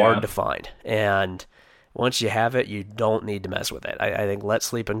has been hard to find, and once you have it, you don't need to mess with it. I think let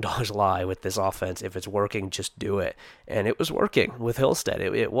sleeping dogs lie with this offense. If it's working, just do it. And it was working with Hillstead.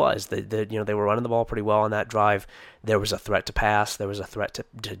 It was. They were running the ball pretty well on that drive. There was a threat to pass. There was a threat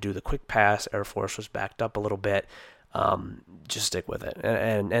to do the quick pass. Air Force was backed up a little bit. Just stick with it,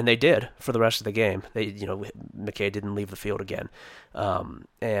 and they did for the rest of the game. McKay didn't leave the field again,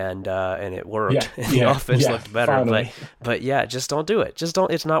 and it worked. The offense looked better, finally. but just don't do it. Just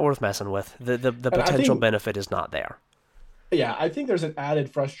don't. It's not worth messing with. The potential benefit is not there. Yeah, I think there's an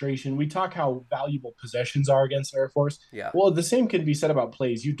added frustration. We talk how valuable possessions are against Air Force. Yeah. Well, the same can be said about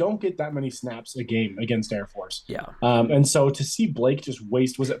plays. You don't get that many snaps a game against Air Force. Yeah. And so to see Blake just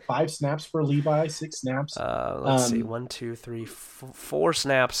waste, was it 5 snaps for Levi, 6 snaps? Let's see, 1, 2, 3, 4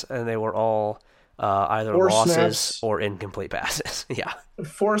 snaps, and they were all either losses snaps, or incomplete passes. Yeah.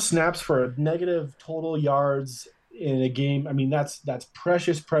 4 snaps for negative total yards in a game. I mean, that's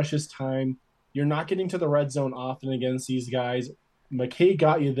precious time. You're not getting to the red zone often against these guys. McKay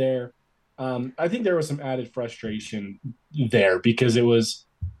got you there. I think there was some added frustration there because it was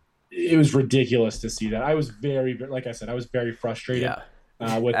ridiculous to see that. I was like I said, I was very frustrated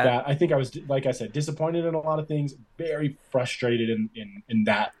with that. I think I was, like I said, disappointed in a lot of things, very frustrated in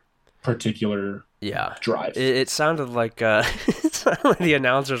that particular drive. It sounded like the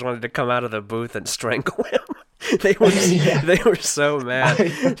announcers wanted to come out of the booth and strangle him. They were so mad.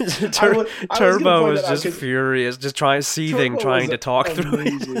 Turbo was just furious, just trying to talk through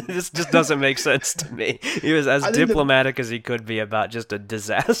it. This just doesn't make sense to me. He was as diplomatic as he could be about just a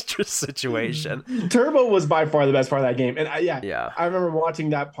disastrous situation. Turbo was by far the best part of that game, and I remember watching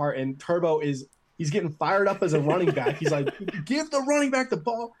that part. And Turbo he's getting fired up as a running back. He's like, give the running back the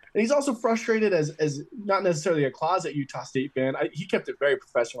ball. And he's also frustrated as not necessarily a closet Utah State fan. He kept it very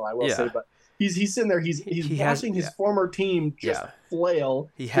professional, I will say, but. He's sitting there. He's watching his former team just flail.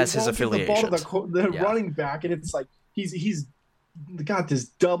 He has his affiliations. The ball to the running back, and it's like he's got this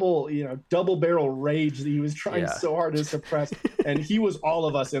double barrel rage that he was trying so hard to suppress, and he was all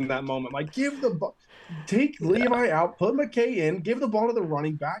of us in that moment. Like, take Levi out, put McKay in, give the ball to the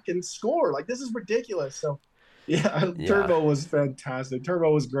running back, and score. Like, this is ridiculous. So, Turbo was fantastic.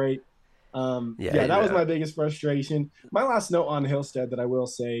 Turbo was great. That was my biggest frustration. My last note on Hillstead that I will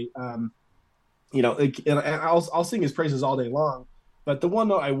say. And I'll sing his praises all day long. But the one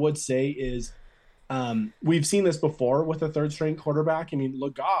note I would say is we've seen this before with a third string quarterback. I mean,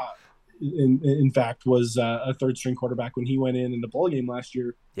 Lagat, in fact, was a third string quarterback when he went in the bowl game last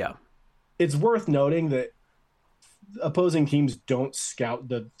year. Yeah. It's worth noting that opposing teams don't scout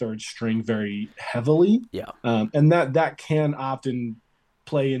the third string very heavily. Yeah. And that can often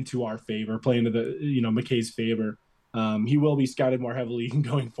play into our favor, play into the, McKay's favor. He will be scouted more heavily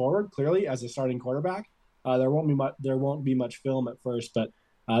going forward, clearly, as a starting quarterback. There won't be much film at first, but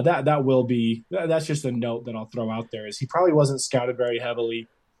that's just a note that I'll throw out there is he probably wasn't scouted very heavily.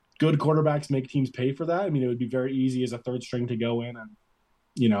 Good quarterbacks make teams pay for that. I mean, it would be very easy as a third string to go in and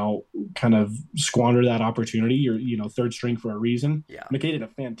kind of squander that opportunity or, third string for a reason. Yeah. McKay did a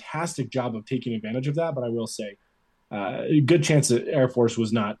fantastic job of taking advantage of that, but I will say, good chance that Air Force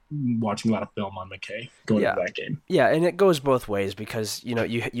was not watching a lot of film on McKay going into that game. Yeah, and it goes both ways because,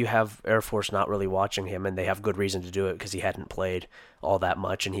 you have Air Force not really watching him, and they have good reason to do it because he hadn't played all that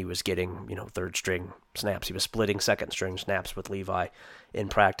much, and he was getting, third string snaps. He was splitting second string snaps with Levi in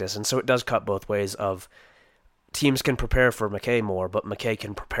practice, and so it does cut both ways of teams can prepare for McKay more, but McKay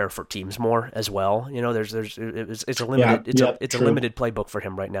can prepare for teams more as well. It's a limited a limited playbook for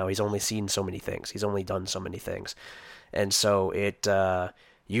him right now. He's only seen so many things. He's only done so many things, and so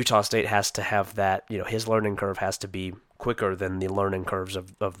Utah State has to have that. His learning curve has to be quicker than the learning curves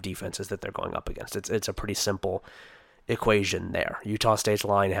of defenses that they're going up against. It's a pretty simple equation there. Utah State's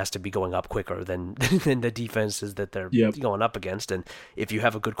line has to be going up quicker than the defenses that they're going up against. And if you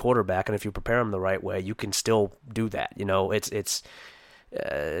have a good quarterback and if you prepare him the right way, you can still do that. You're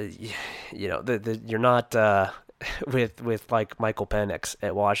not with like Michael Penix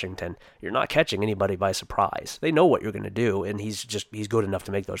at Washington. You're not catching anybody by surprise. They know what you're going to do, and he's good enough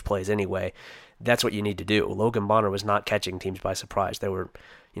to make those plays anyway. That's what you need to do. Logan Bonner was not catching teams by surprise. There were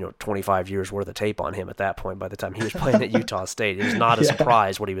 25 years worth of tape on him at that point by the time he was playing at Utah State. It was not a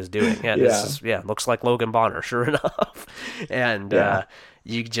surprise what he was doing. Looks like Logan Bonner, sure enough. And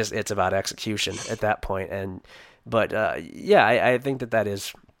it's about execution at that point. I think that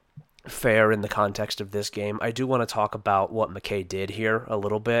is fair in the context of this game. I do want to talk about what McKay did here a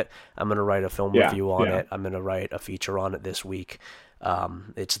little bit. I'm going to write a film review on it. I'm going to write a feature on it this week.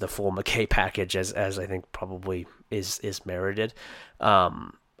 It's the full McKay package as I think probably is merited.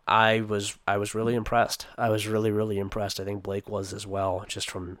 I was really impressed. I was really, really impressed. I think Blake was as well, just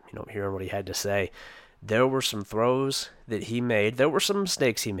from hearing what he had to say. There were some throws that he made. There were some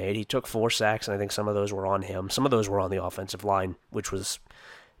mistakes he made. He took 4 sacks, and I think some of those were on him. Some of those were on the offensive line, which was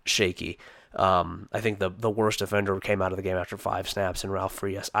shaky. I think the worst offender came out of the game after 5 snaps, and Ralph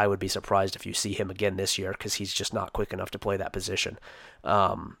Frias. I would be surprised if you see him again this year because he's just not quick enough to play that position.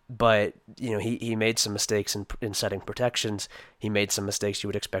 But he made some mistakes in setting protections. He made some mistakes you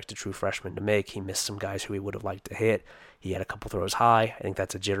would expect a true freshman to make. He missed some guys who he would have liked to hit. He had a couple throws high. I think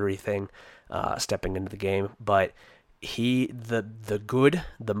that's a jittery thing, stepping into the game. But the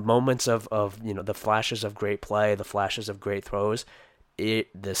moments of the flashes of great play, the flashes of great throws.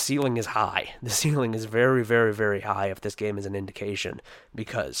 The ceiling is high. The ceiling is very, very, very high if this game is an indication,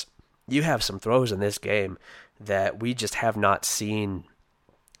 because you have some throws in this game that we just have not seen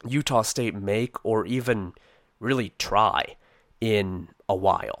Utah State make or even really try in a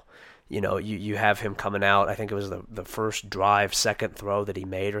while. You have him coming out. I think it was the first drive, second throw that he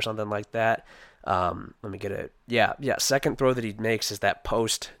made or something like that. Let me get it. Yeah. Second throw that he makes is that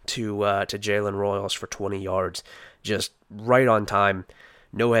post to Jalen Royals for 20 yards. Just right on time,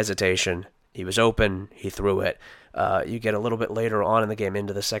 no hesitation. He was open, he threw it. You get a little bit later on in the game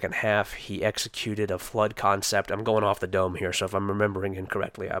into the second half, he executed a flood concept. I'm going off the dome here, so if I'm remembering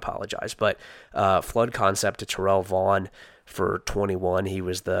incorrectly, I apologize. But flood concept to Terrell Vaughn for 21. He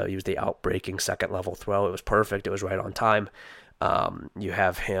was the outbreaking second level throw. It was perfect. It was right on time. You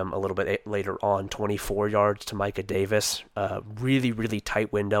have him a little bit later on, 24 yards to Micah Davis. Really, really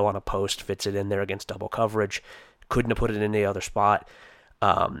tight window on a post, fits it in there against double coverage. Couldn't have put it in any other spot.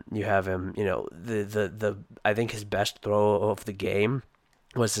 You have him, I think his best throw of the game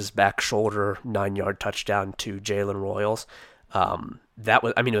was his back shoulder 9-yard touchdown to Jalen Royals.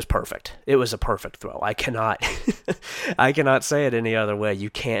 It was perfect. It was a perfect throw. I cannot say it any other way. You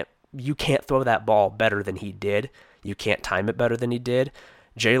can't throw that ball better than he did. You can't time it better than he did.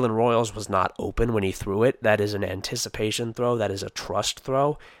 Jalen Royals was not open when he threw it. That is an anticipation throw. That is a trust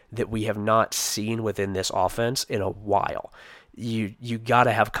throw that we have not seen within this offense in a while. You got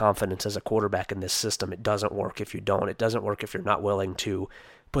to have confidence as a quarterback in this system. It doesn't work if you don't. It doesn't work if you're not willing to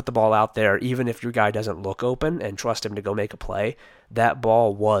put the ball out there, even if your guy doesn't look open, and trust him to go make a play. That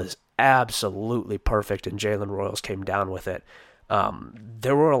ball was absolutely perfect, and Jalen Royals came down with it.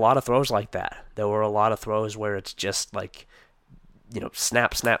 There were a lot of throws like that. There were a lot of throws where it's just like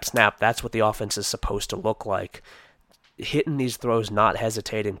snap, snap, snap. That's what the offense is supposed to look like. Hitting these throws, not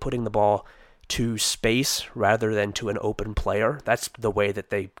hesitating, putting the ball to space rather than to an open player. That's the way that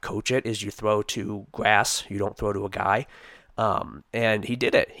they coach it, is you throw to grass, you don't throw to a guy. And he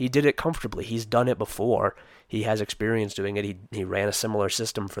did it. He did it comfortably. He's done it before. He has experience doing it. He ran a similar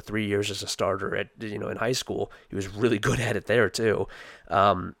system for 3 years as a starter at in high school. He was really good at it there too.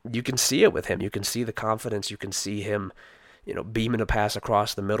 You can see it with him. You can see the confidence. You can see him, beaming a pass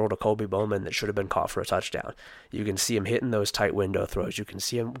across the middle to Kobe Bowman that should have been caught for a touchdown. You can see him hitting those tight window throws. You can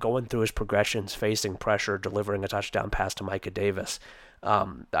see him going through his progressions, facing pressure, delivering a touchdown pass to Micah Davis.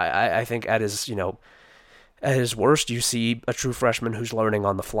 I think at his worst, you see a true freshman who's learning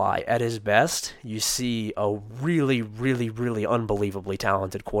on the fly. At his best, you see a really, really, really unbelievably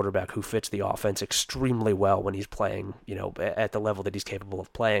talented quarterback who fits the offense extremely well when he's playing, at the level that he's capable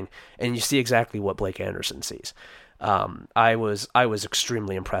of playing. And you see exactly what Blake Anderson sees. I was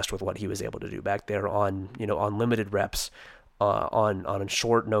extremely impressed with what he was able to do back there on limited reps, on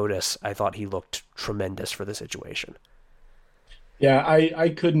short notice. I thought he looked tremendous for the situation. Yeah, I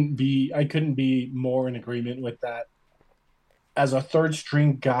couldn't be more in agreement with that. As a third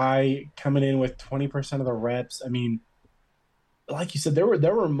string guy coming in with 20% of the reps, I mean, like you said, there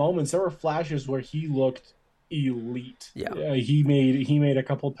were moments, there were flashes where he looked elite. Yeah, he made a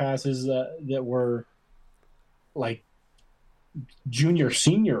couple passes that were like junior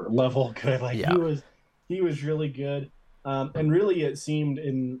senior level good. Like yeah. he was really good. And really, it seemed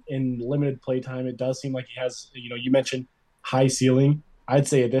in limited play time, it does seem like he has. You mentioned high ceiling. I'd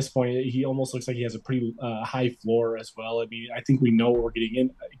say at this point, he almost looks like he has a pretty high floor as well. I mean, I think we know what we're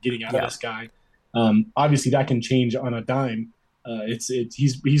getting out of this guy. Obviously, that can change on a dime.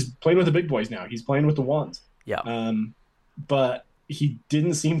 He's playing with the big boys now. He's playing with the ones. Yeah. But he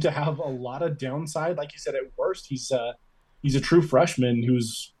didn't seem to have a lot of downside. Like you said, at worst, he's a true freshman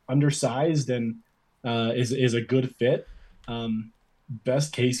who's undersized and is a good fit.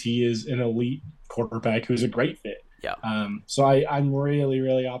 Best case, he is an elite quarterback who's a great fit. Yeah. So I'm really,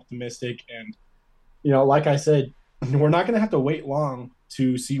 really optimistic. And, like I said, we're not going to have to wait long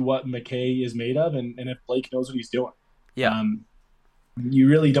to see what McKay is made of and if Blake knows what he's doing. Yeah. You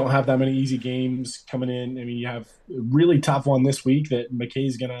really don't have that many easy games coming in. I mean, you have a really tough one this week that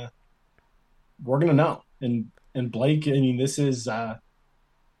we're going to know. And Blake, I mean, this is,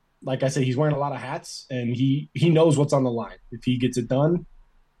 like I said, he's wearing a lot of hats and he knows what's on the line if he gets it done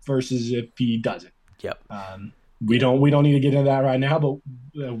versus if he doesn't. Yep. We don't need to get into that right now, but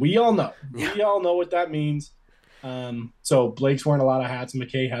we all know. Yeah. We all know what that means. So Blake's wearing a lot of hats.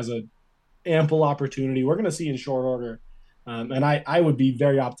 McKay has a ample opportunity. We're going to see in short order. And I would be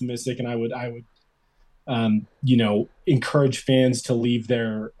very optimistic, and I would encourage fans to leave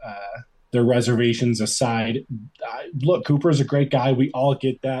their reservations aside. Look, Cooper's a great guy. We all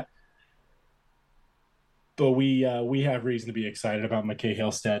get that. But we have reason to be excited about McKay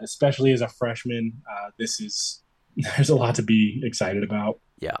Hillstead, especially as a freshman. There's a lot to be excited about.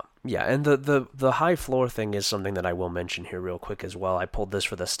 Yeah, and the high floor thing is something that I will mention here real quick as well. I pulled this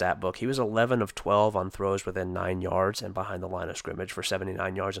for the stat book. He was 11 of 12 on throws within 9 yards and behind the line of scrimmage for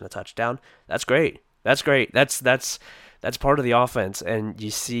 79 yards and a touchdown. That's great. That's that's part of the offense, and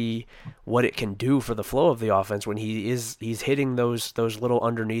you see what it can do for the flow of the offense when he's hitting those little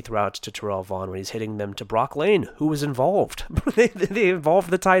underneath routes to Terrell Vaughn, when he's hitting them to Brock Lane, who was involved. they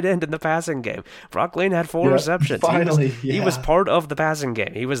involved the tight end in the passing game. Brock Lane had 4 receptions. Finally, he was part of the passing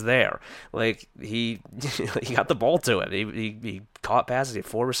game. He was there. Like he got the ball to him. He caught passes. He had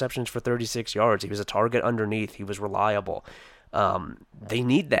 4 receptions for 36 yards. He was a target underneath. He was reliable. They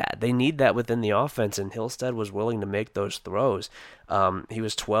need that. They need that within the offense, and Hillstead was willing to make those throws. He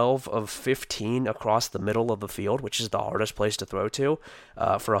was 12 of 15 across the middle of the field, which is the hardest place to throw to,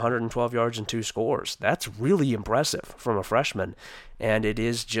 for 112 yards and 2 scores. That's really impressive from a freshman, and it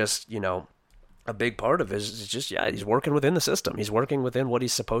is just, a big part of it is just, he's working within the system. He's working within what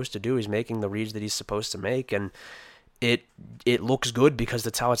he's supposed to do. He's making the reads that he's supposed to make, and it looks good because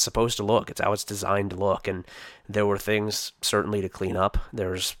that's how it's supposed to look. It's how it's designed to look. And there were things certainly to clean up.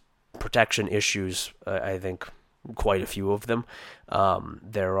 There's protection issues, I think quite a few of them.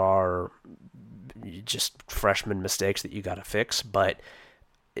 There are just freshman mistakes that you got to fix. But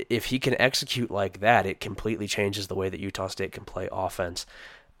if he can execute like that, it completely changes the way that Utah State can play offense.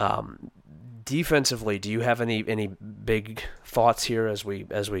 Defensively, do you have any big thoughts here as we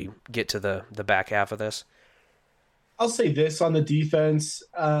get to the back half of this? I'll say this on the defense.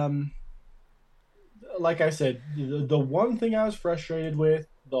 Like I said, the one thing I was frustrated with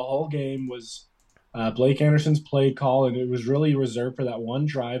the whole game was Blake Anderson's play call, and it was really reserved for that one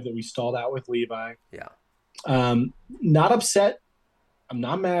drive that we stalled out with Levi. Yeah. Not upset I'm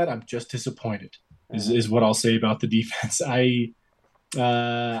not mad. I'm just disappointed. Is what I'll say about the defense. I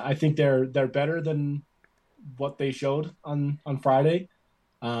think they're better than what they showed on Friday.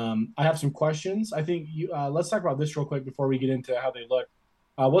 I have some questions. I think let's talk about this real quick before we get into how they look.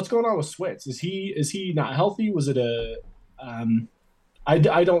 What's going on with Switz? Is he not healthy? Was it a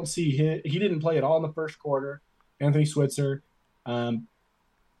I don't see him. He didn't play at all in the first quarter. Anthony Switzer, um,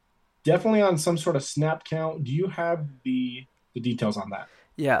 definitely on some sort of snap count. Do you have the details on that?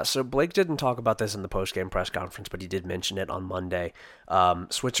 Yeah, so Blake didn't talk about this in the post-game press conference, but he did mention it on Monday.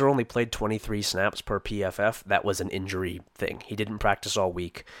 Switzer only played 23 snaps per PFF. That was an injury thing. He didn't practice all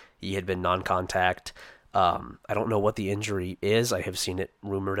week. He had been non-contact. I don't know what the injury is. I have seen it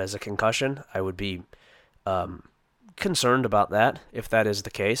rumored as a concussion. I would be concerned about that if that is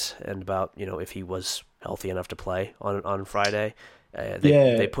the case, and about if he was healthy enough to play on Friday.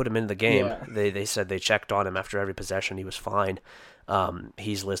 They put him in the game. Yeah. They said they checked on him after every possession. He was fine.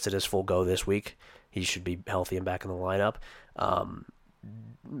 He's listed as full go this week. He should be healthy and back in the lineup.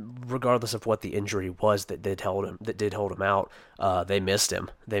 Regardless of what the injury was that did hold him out, they missed him.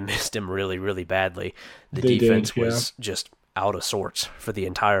 They missed him really, really badly. The defense was just out of sorts for the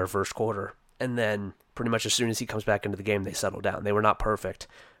entire first quarter. And then pretty much as soon as he comes back into the game, they settle down. They were not perfect,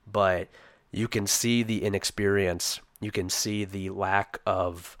 but you can see the inexperience. You can see the lack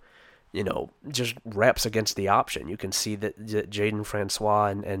of just reps against the option. You can see that Jaden Francois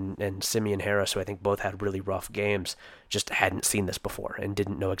and Simeon Harris, who I think both had really rough games, just hadn't seen this before and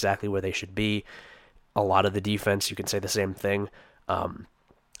didn't know exactly where they should be. A lot of the defense, you can say the same thing.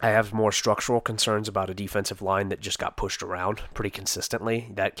 I have more structural concerns about a defensive line that just got pushed around pretty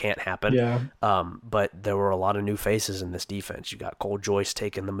consistently. That can't happen. Yeah. But there were a lot of new faces in this defense. You got Cole Joyce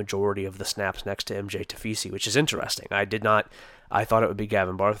taking the majority of the snaps next to MJ Tafisi, which is interesting. I thought it would be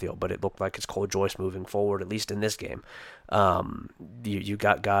Gavin Barthiel, but it looked like it's Cole Joyce moving forward, at least in this game. You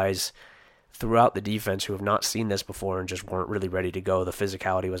got guys throughout the defense who have not seen this before and just weren't really ready to go. The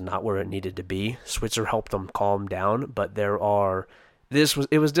physicality was not where it needed to be. Switzer helped them calm down, but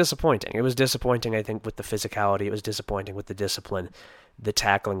it was disappointing. It was disappointing, I think, with the physicality. It was disappointing with the discipline. The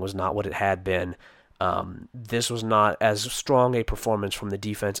tackling was not what it had been. This was not as strong a performance from the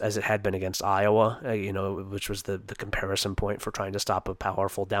defense as it had been against Iowa, which was the comparison point for trying to stop a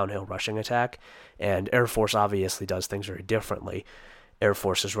powerful downhill rushing attack. And Air Force obviously does things very differently. Air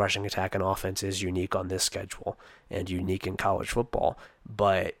Force's rushing attack and offense is unique on this schedule and unique in college football,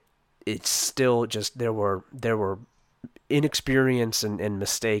 but it's still just there were inexperience and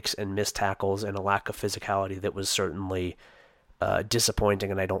mistakes and missed tackles and a lack of physicality that was certainly disappointing,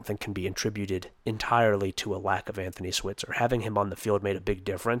 and I don't think can be attributed entirely to a lack of Anthony Switzer. Having him on the field made a big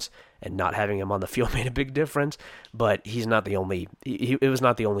difference, and not having him on the field made a big difference, but he's not the only. It was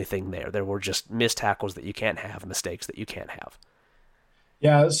not the only thing there. There were just missed tackles that you can't have, mistakes that you can't have.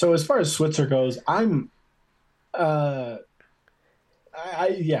 Yeah. So as far as Switzer goes, I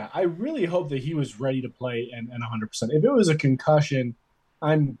really hope that he was ready to play and 100%. If it was a concussion,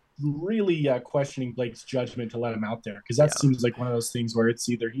 I'm really questioning Blake's judgment to let him out there, because that seems like one of those things where it's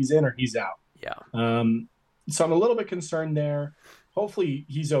either he's in or he's out. Yeah. So I'm a little bit concerned there. Hopefully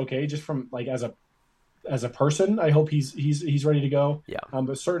he's okay, just from like as a person. I hope he's ready to go. Yeah.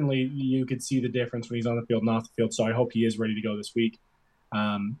 But certainly you could see the difference when he's on the field and off the field. So I hope he is ready to go this week.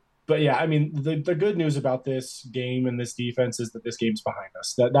 But yeah, I mean, the good news about this game and this defense is that this game's behind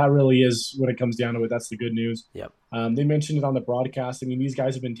us. That really is, when it comes down to it, that's the good news. Yep. They mentioned it on the broadcast. I mean, these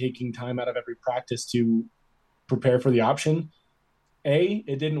guys have been taking time out of every practice to prepare for the option. A,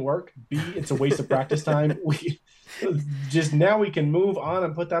 it didn't work. B, it's a waste of practice time. Now we can move on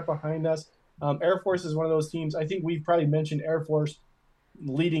and put that behind us. Air Force is one of those teams. I think we've probably mentioned Air Force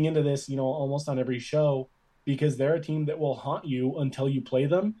leading into this, almost on every show, because they're a team that will haunt you until you play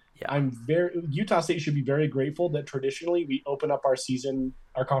them. Yeah. Utah State should be very grateful that traditionally we open up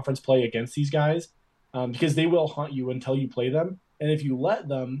our conference play against these guys, because they will haunt you until you play them. And if you let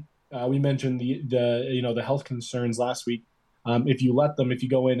them, we mentioned the health concerns last week. If you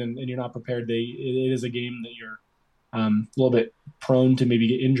go in and you're not prepared, it is a game that you're a little bit prone to maybe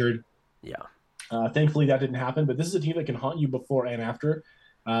get injured. Yeah. Thankfully that didn't happen, but this is a team that can haunt you before and after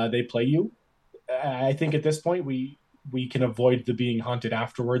they play you. I think at this point we can avoid the being haunted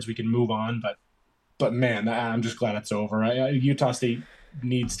afterwards. We can move on, but man, I'm just glad it's over. Utah State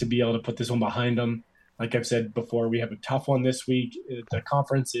needs to be able to put this one behind them. Like I've said before, we have a tough one this week. The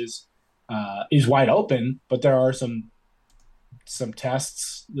conference is wide open, but there are some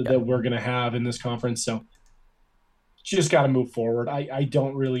tests that we're going to have in this conference. So just got to move forward. I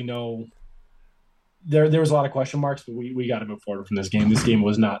don't really know. There was a lot of question marks, but we got to move forward from this game. This game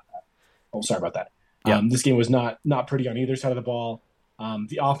was not. Oh, sorry about that. Yeah. This game was not pretty on either side of the ball.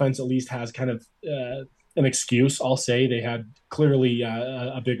 The offense at least has kind of an excuse. I'll say they had clearly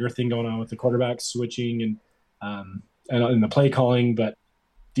a bigger thing going on with the quarterback switching and the play calling, but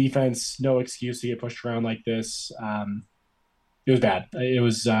defense, no excuse to get pushed around like this. It was bad. It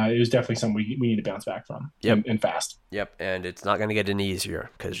was definitely something we need to bounce back from. Yep. And fast. Yep, and it's not going to get any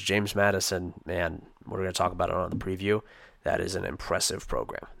easier because James Madison, man, we're going to talk about it on the preview. That is an impressive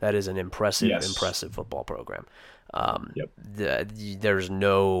program. That is an impressive football program. There's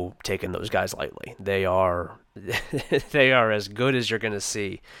no taking those guys lightly. They are as good as you're going to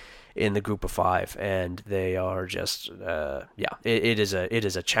see in the group of five, and they are just it is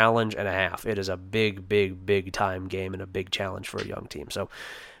a challenge and a half. It is a big time game and a big challenge for a young team. So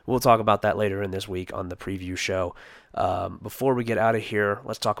we'll talk about that later in this week on the preview show. Before we get out of here,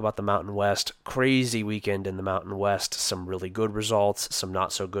 let's talk about the Mountain West. Crazy weekend in the Mountain West. Some really good results, some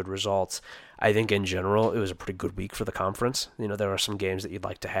not so good results. I think in general it was a pretty good week for the conference. There are some games that you'd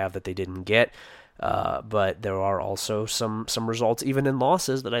like to have that they didn't get. But there are also some results, even in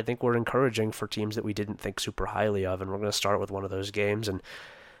losses, that I think were encouraging for teams that we didn't think super highly of. And we're going to start with one of those games, and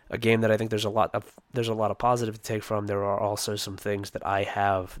a game that I think there's a lot of positive to take from. There are also some things that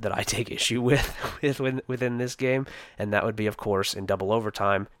I take issue within this game, and that would be, of course, in double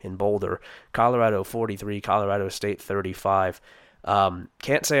overtime in Boulder, Colorado 43, Colorado State 35.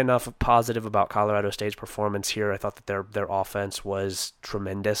 Can't say enough positive about Colorado State's performance here. I thought that their offense was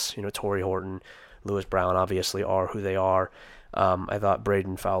tremendous. Torrey Horton, Lewis Brown obviously are who they are. I thought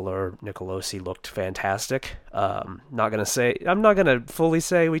Braden Fowler, Nicolosi looked fantastic. I'm not gonna fully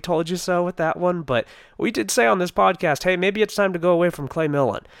say we told you so with that one, but we did say on this podcast, hey, maybe it's time to go away from Clay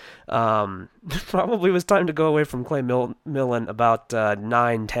Millen. Probably was time to go away from Clay Millen about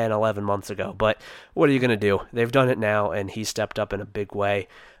 9, 10, 11 months ago. But what are you gonna do? They've done it now, and he stepped up in a big way.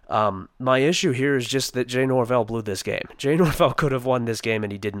 My issue here is just that Jay Norvell blew this game. Jay Norvell could have won this game,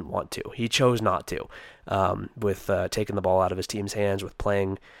 and he didn't want to. He chose not to, with taking the ball out of his team's hands, with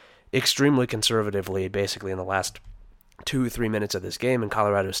playing extremely conservatively, basically in the last 2-3 minutes of this game, and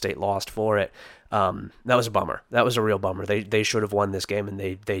Colorado State lost for it. That was a bummer. That was a real bummer. They should have won this game, and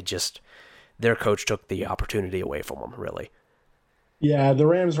their coach took the opportunity away from them, really. Yeah, the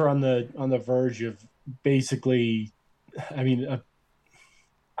Rams were on the verge of basically,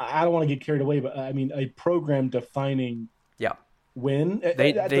 I don't want to get carried away, but a program-defining win. At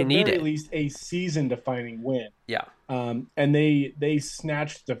the very least, a season-defining win. Yeah. And they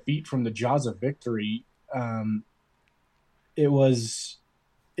snatched defeat from the jaws of victory. It was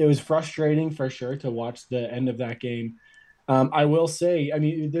frustrating for sure to watch the end of that game. I will say,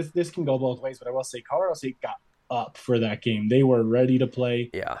 this can go both ways, but I will say Colorado State got up for that game. They were ready to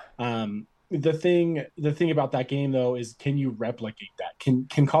play. Yeah. The thing about that game though is, can you replicate that?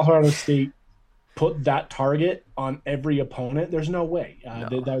 Can Colorado State put that target on every opponent? There's no way.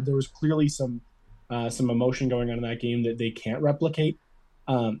 No. There was clearly some emotion going on in that game that they can't replicate.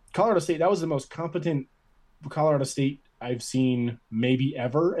 Colorado State, that was the most competent Colorado State I've seen maybe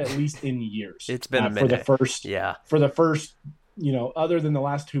ever, at least in years. It's been a minute. For the first, other than the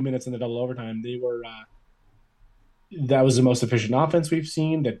last 2 minutes in the double overtime, they were. That was the most efficient offense we've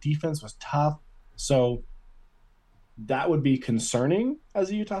seen. The defense was tough. So that would be concerning as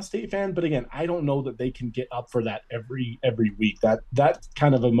a Utah State fan. But again, I don't know that they can get up for that every week. That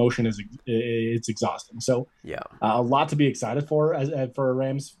kind of emotion it's exhausting. So a lot to be excited for for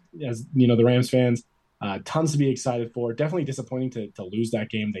Rams, the Rams fans. Tons to be excited for. Definitely disappointing to lose that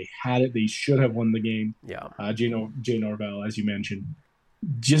game. They had it. They should have won the game. Yeah. Jay Norvell, as you mentioned,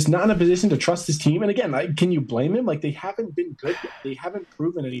 just not in a position to trust his team. And again, can you blame him? Like, they haven't been good yet. They haven't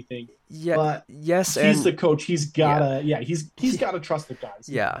proven anything. Yeah. But yes. He's the coach. He's gotta. Yeah. He's gotta trust the guys.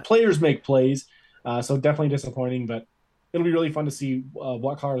 Yeah. Players make plays. So definitely disappointing. But it'll be really fun to see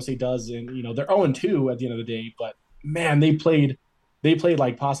what Colorado State does. And they're 0-2 at the end of the day. But man, they played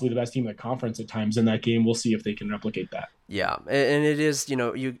like possibly the best team in the conference at times in that game. We'll see if they can replicate that. Yeah, and it is,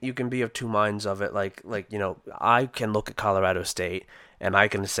 you can be of two minds of it. Like I can look at Colorado State and I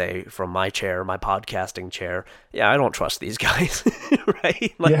can say from my podcasting chair, I don't trust these guys,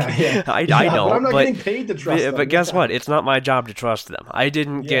 right? I don't. But I'm not getting paid to trust them. But guess what? It's not my job to trust them. I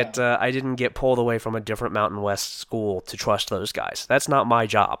didn't get pulled away from a different Mountain West school to trust those guys. That's not my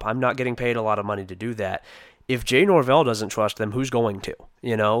job. I'm not getting paid a lot of money to do that. If Jay Norvell doesn't trust them, who's going to?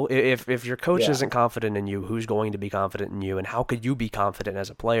 If your coach isn't confident in you, who's going to be confident in you? And how could you be confident as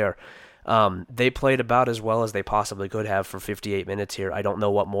a player? They played about as well as they possibly could have for 58 minutes here. I don't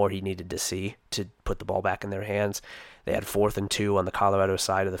know what more he needed to see to put the ball back in their hands. They had 4th and 2 on the Colorado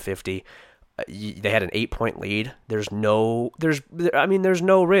side of the 50. They had an 8-point lead. There's no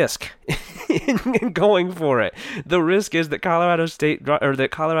risk in going for it. The risk is that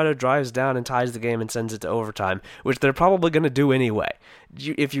Colorado drives down and ties the game and sends it to overtime, which they're probably going to do anyway.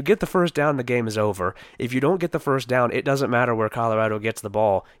 If you get the first down, the game is over. If you don't get the first down, it doesn't matter where Colorado gets the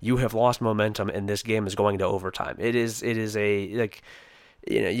ball. You have lost momentum, and this game is going to overtime. It is a, like,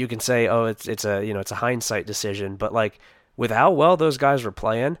 you can say, oh, it's a hindsight decision, but like, with how well those guys were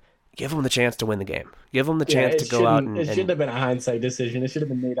playing, give them the chance to win the game. Give them the chance to go out and... It shouldn't have been a hindsight decision. It should have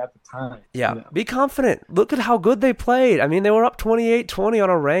been made at the time. Yeah, Be confident. Look at how good they played. I mean, they were up 28-20 on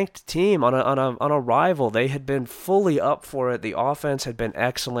a ranked team, on a rival. They had been fully up for it. The offense had been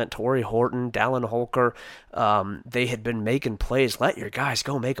excellent. Torrey Horton, Dallin Holker, they had been making plays. Let your guys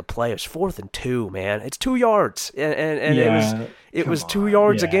go make a play. It was 4th and 2, man. It's 2 yards, and it was 2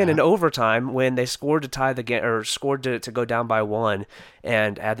 yards again in overtime when they scored to tie the game, or scored to go down by 1,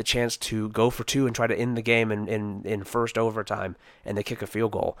 and had the chance to go for 2 and try to end the game in first overtime, and they kick a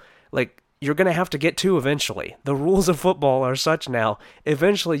field goal. Like, you're going to have to get 2 eventually. The rules of football are such now.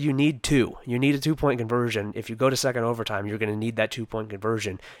 Eventually, you need 2. You need a 2-point conversion. If you go to second overtime, you're going to need that 2-point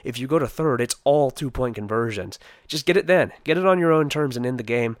conversion. If you go to third, it's all 2-point conversions. Just get it then. Get it on your own terms and end the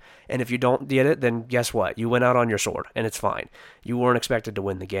game. And if you don't get it, then guess what? You went out on your sword, and it's fine. You weren't expected to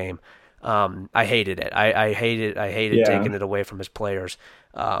win the game. I hated it. I hated taking it away from his players.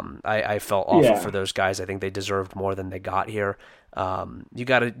 I felt awful for those guys. I think they deserved more than they got here. You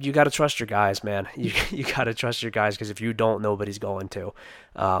gotta trust your guys, man. You gotta trust your guys, because if you don't, nobody's going to.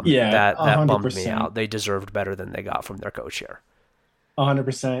 That 100%. Bummed me out. They deserved better than they got from their coach here.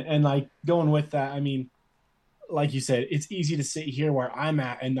 100%. And like, going with that, I mean, like you said, it's easy to sit here where I'm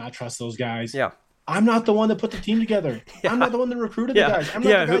at and not trust those guys. Yeah. I'm not the one that put the team together. I'm not the one that recruited the guys. I'm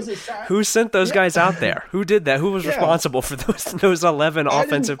not the guys that sat. Who sent those guys out there? Who did that? Who was responsible for those 11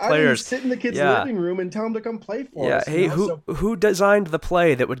 offensive players? I didn't sit in the kids' living room and tell them to come play for us. Hey, who designed the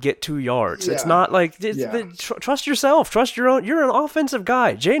play that would get 2 yards? It's not like trust yourself. Trust your own. You're an offensive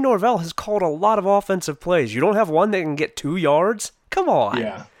guy. Jay Norvell has called a lot of offensive plays. You don't have one that can get 2 yards? Come on.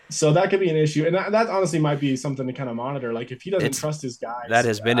 Yeah. So that could be an issue, and that honestly might be something to kind of monitor. Like, if he doesn't trust his guys, that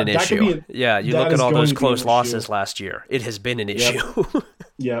has been an issue. You look at all those close losses last year. It has been an issue.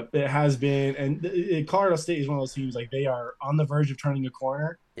 Yep, it has been. And Colorado State is one of those teams, like, they are on the verge of turning a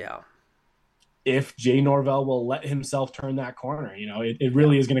corner. Yeah. If Jay Norvell will let himself turn that corner, it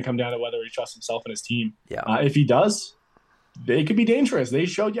really is going to come down to whether he trusts himself and his team. Yeah. If he does, they could be dangerous. They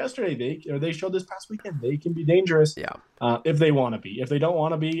showed yesterday. They showed this past weekend. They can be dangerous. Yeah. If they want to be. If they don't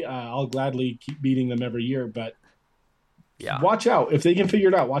want to be, I'll gladly keep beating them every year. But watch out. If they can figure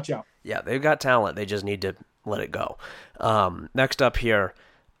it out, watch out. Yeah, they've got talent. They just need to let it go. Next up here,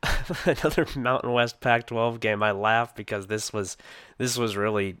 another Mountain West Pac-12 game. I laugh because this was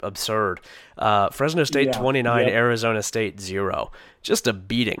really absurd. Fresno State 29, Arizona State 0. Just a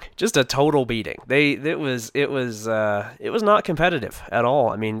beating, just a total beating. It was not competitive at all.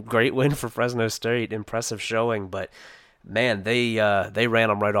 I mean, great win for Fresno State, impressive showing, but man, they ran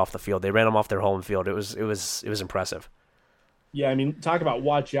them right off the field. They ran them off their home field. It was impressive. Yeah, I mean, talk about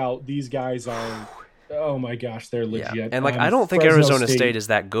watch out. These guys are. Oh my gosh, they're legit. Yeah. And I don't think Arizona State is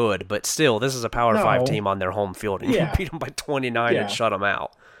that good, but still, this is a Power 5 team on their home field, and you beat them by 29 and shut them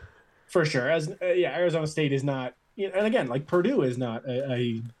out. For sure. Arizona State is not, and again, like, Purdue is not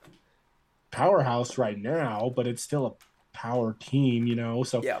a powerhouse right now, but it's still a power team,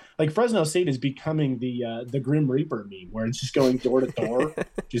 So like, Fresno State is becoming the Grim Reaper meme, where it's just going door to door,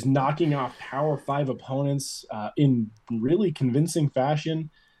 just knocking off Power 5 opponents in really convincing fashion.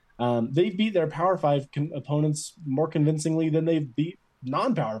 They beat their Power 5 opponents more convincingly than they've beat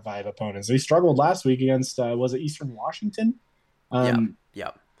non-Power 5 opponents. They struggled last week against, was it Eastern Washington?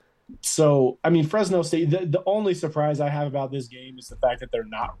 Yeah. So, I mean, Fresno State, the only surprise I have about this game is the fact that they're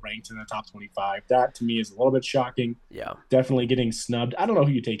not ranked in the top 25. That, to me, is a little bit shocking. Yeah. Definitely getting snubbed. I don't know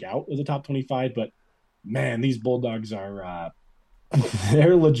who you take out of the top 25, but, man, these Bulldogs are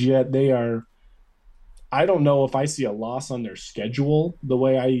they're legit. They are – I don't know if I see a loss on their schedule the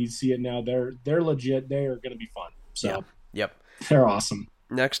way I see it now. They're legit. They are going to be fun. So, they're awesome.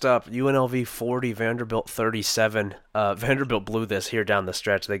 Next up, UNLV 40, Vanderbilt 37. Vanderbilt blew this here down the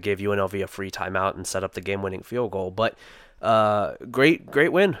stretch. They gave UNLV a free timeout and set up the game-winning field goal. But great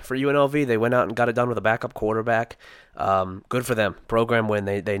win for UNLV. They went out and got it done with a backup quarterback. Good for them. Program win.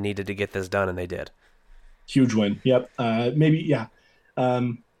 They needed to get this done, and they did. Huge win. Yep.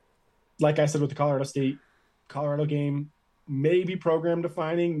 Like I said with the Colorado game, maybe program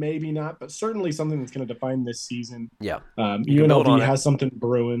defining, maybe not, but certainly something that's going to define this season. Yeah. UNLV has something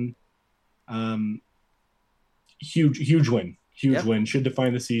brewing. Huge win. huge Yeah. win. Should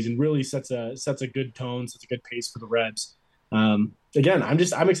define the season. Really sets a good tone, sets a good pace for the Reds. Again, I'm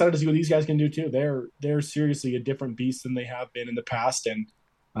excited to see what these guys can do too. They're seriously a different beast than they have been in the past, and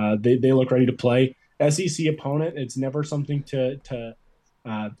they look ready to play. SEC opponent, it's never something to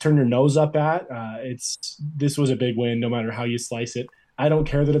turn your nose up at. This was a big win, no matter how you slice it. I don't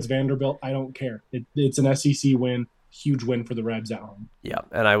care that it's Vanderbilt. I don't care. It's an SEC win, huge win for the Rebs at home. Yeah,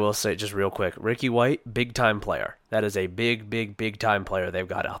 and I will say just real quick, Ricky White, big time player. That is a big time player they've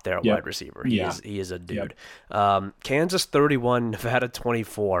got out there at wide receiver. He is a dude. Kansas 31, Nevada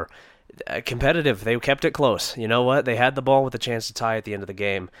 24. Competitive. They kept it close. You know what? They had the ball with a chance to tie at the end of the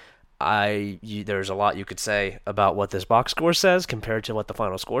game. There's a lot you could say about what this box score says compared to what the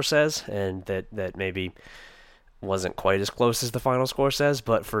final score says, and that maybe wasn't quite as close as the final score says.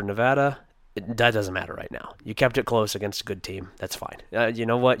 But for Nevada, that doesn't matter right now. You kept it close against a good team. That's fine. You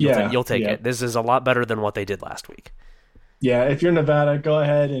know what? You'll take it. This is a lot better than what they did last week. Yeah, if you're Nevada, go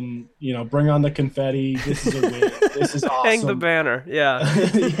ahead and bring on the confetti. This is a win. This is awesome. Hang the banner. Yeah.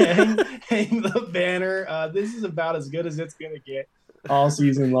 hang the banner. This is about as good as it's gonna get all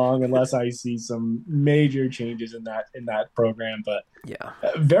season long, unless I see some major changes in that program. But yeah,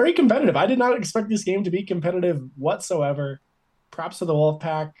 very competitive. I did not expect this game to be competitive whatsoever. Props to the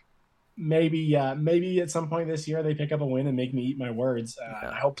Wolfpack. Maybe at some point this year they pick up a win and make me eat my words.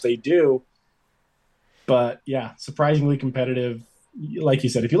 I hope they do. But yeah, surprisingly competitive. Like you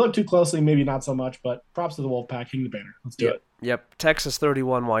said, if you look too closely, maybe not so much, but props to the Wolfpack. Hang the banner. Let's do it. Yep. Texas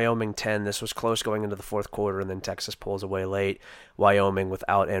 31, Wyoming 10. This was close going into the fourth quarter, and then Texas pulls away late. Wyoming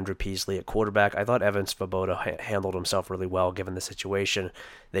without Andrew Peasley at quarterback. I thought Evan Svoboda handled himself really well given the situation.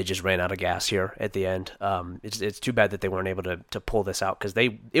 They just ran out of gas here at the end. It's too bad that they weren't able to pull this out because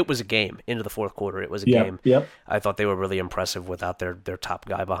it was a game into the fourth quarter. It was a game. Yep. I thought they were really impressive without their top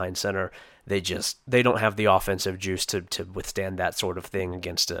guy behind center. They don't have the offensive juice to withstand that sort of thing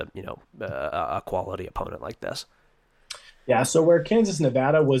against a quality opponent like this. Yeah, so where Kansas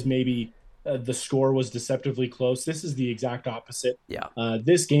Nevada was maybe the score was deceptively close, this is the exact opposite. Yeah.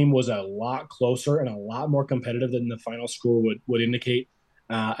 This game was a lot closer and a lot more competitive than the final score would indicate.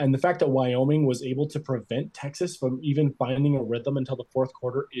 And the fact that Wyoming was able to prevent Texas from even finding a rhythm until the fourth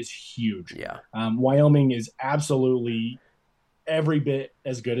quarter is huge. Yeah. Wyoming is absolutely every bit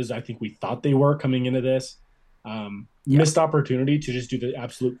as good as I think we thought they were coming into this. Missed opportunity to just do the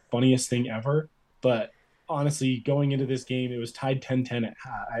absolute funniest thing ever. But honestly, going into this game, it was tied 10-10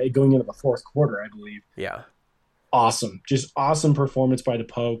 going into the fourth quarter, I believe. Yeah. Awesome. Just awesome performance by the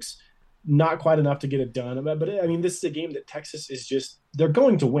Pokes. Not quite enough to get it done. But I mean, this is a game that Texas is just, they're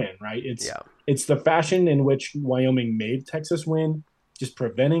going to win, right? It's the fashion in which Wyoming made Texas win, just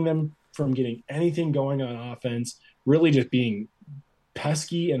preventing them from getting anything going on offense, really just being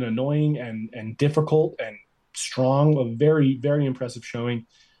pesky and annoying and difficult and strong. A very, very impressive showing.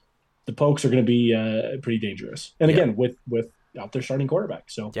 The Pokes are going to be pretty dangerous. And again, with out their starting quarterback.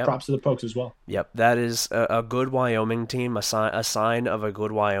 So props to the Pokes as well. Yep, that is a good Wyoming team. A sign of a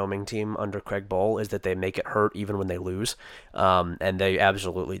good Wyoming team under Craig Bohl is that they make it hurt even when they lose, and they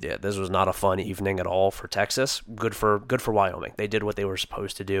absolutely did. This was not a fun evening at all for Texas. Good for Wyoming. They did what they were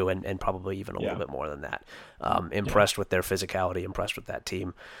supposed to do, and probably even a little bit more than that. Impressed with their physicality, impressed with that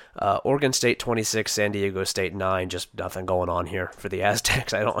team. Oregon State 26, San Diego State 9, just nothing going on here for the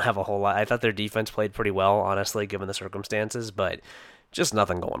Aztecs. I don't have a whole lot. I thought their defense played pretty well, honestly, given the circumstances, but just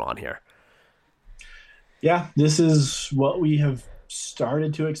nothing going on here. Yeah, this is what we have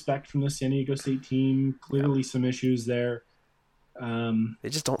started to expect from the San Diego State team. Clearly some issues there. They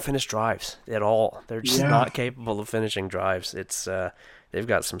just don't finish drives at all. They're just not capable of finishing drives. It's they've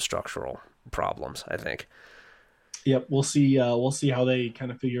got some structural problems, I think. Yep, we'll see how they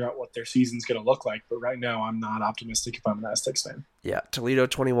kind of figure out what their season's going to look like. But right now, I'm not optimistic if I'm an Aztecs fan. Yeah, Toledo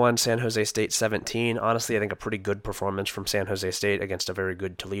 21, San Jose State 17. Honestly, I think a pretty good performance from San Jose State against a very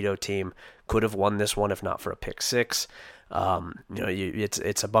good Toledo team. Could have won this one if not for a pick six.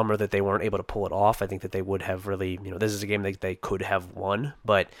 It's a bummer that they weren't able to pull it off. I think that they would have really, this is a game they could have won,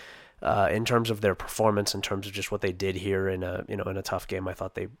 but in terms of their performance, in terms of just what they did here in a tough game, I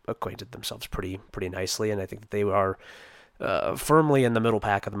thought they acquainted themselves pretty nicely, and I think that they are firmly in the middle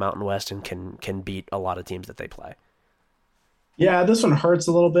pack of the Mountain West and can beat a lot of teams that they play. Yeah, this one hurts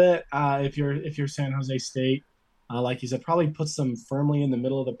a little bit. If you're San Jose State, like you said, probably puts them firmly in the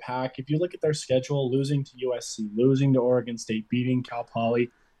middle of the pack. If you look at their schedule, losing to USC, losing to Oregon State, beating Cal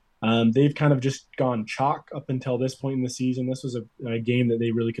Poly. They've kind of just gone chalk up until this point in the season. This was a game that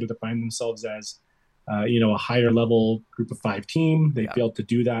they really could have defined themselves as, a higher level group of 5 team. They failed to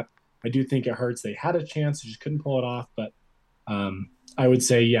do that. I do think it hurts. They had a chance, they just couldn't pull it off. But I would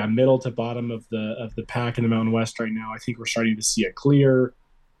say, yeah, middle to bottom of the pack in the Mountain West right now. I think we're starting to see a clear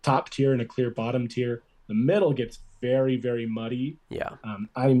top tier and a clear bottom tier. The middle gets very, very muddy. Yeah.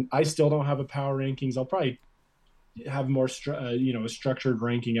 I still don't have a power rankings. I'll probably have more a structured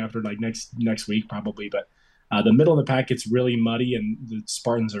ranking after like next week probably, but the middle of the pack gets really muddy, and the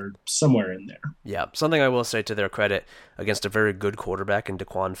Spartans are somewhere in there. Yeah, something I will say to their credit, against a very good quarterback in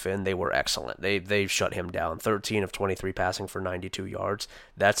DeQuan Finn, they were excellent. They shut him down. 13 of 23 passing for 92 yards.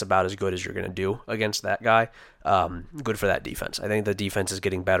 That's about as good as you're going to do against that guy. Good for that defense. I think the defense is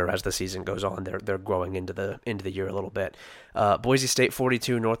getting better as the season goes on. They're growing into the year a little bit. Boise State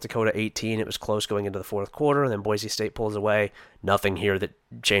 42, North Dakota 18. It was close going into the fourth quarter, and then Boise State pulls away. Nothing here that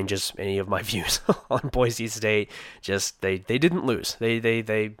changes any of my views on Boise State. Just they didn't lose. They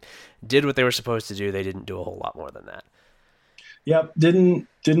did what they were supposed to do. They didn't do a whole lot more than that. Yep, didn't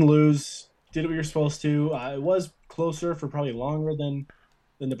lose. Did what you're supposed to. It was closer for probably longer than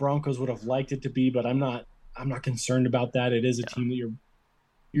the Broncos would have liked it to be, but I'm not concerned about that. It is a team that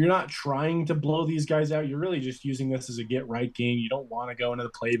you're not trying to blow these guys out. You're really just using this as a get right game. You don't want to go into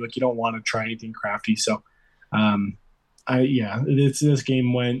the playbook. You don't want to try anything crafty. So, this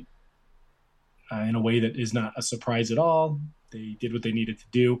game went in a way that is not a surprise at all. They did what they needed to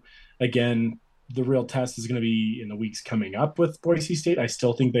do. Again, the real test is going to be in the weeks coming up with Boise State. I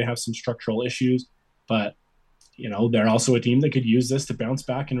still think they have some structural issues, but they're also a team that could use this to bounce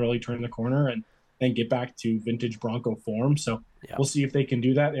back and really turn the corner and get back to vintage Bronco form. So We'll see if they can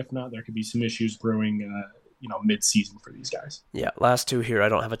do that. If not, there could be some issues brewing, mid-season for these guys. Yeah, last two here. I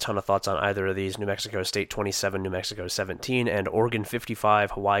don't have a ton of thoughts on either of these. New Mexico State 27, New Mexico 17, and Oregon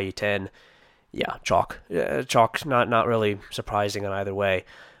 55, Hawaii 10. Yeah, chalk. Chalk, not really surprising in either way.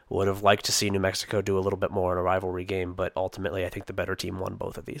 Would have liked to see New Mexico do a little bit more in a rivalry game, but ultimately I think the better team won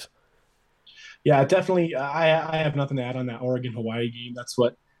both of these. Yeah, definitely. I have nothing to add on that Oregon-Hawaii game. That's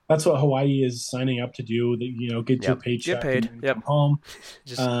what Hawaii is signing up to do. Get your paycheck, get paid, and come home.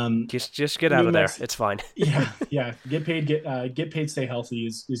 Just get out of there. It's fine. yeah. Get paid, stay healthy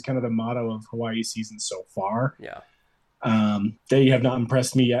is kind of the motto of Hawaii's season so far. Yeah. They have not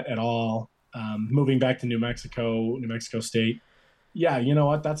impressed me yet at all. Moving back to New Mexico State. Yeah, you know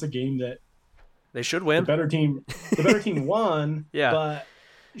what? That's a game that they should win. The better team won. Yeah. But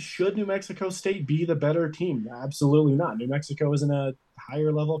should New Mexico State be the better team? Absolutely not. New Mexico is in a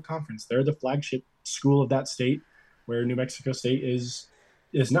higher level conference. They're the flagship school of that state, where New Mexico State is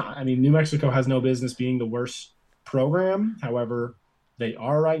not. I mean, New Mexico has no business being the worst program. However, they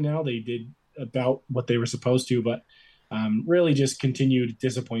are right now. They did about what they were supposed to, but really just continued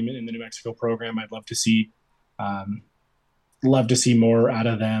disappointment in the New Mexico program. I'd love to see more out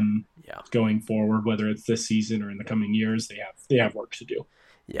of them going forward, whether it's this season or in the coming years. They have work to do.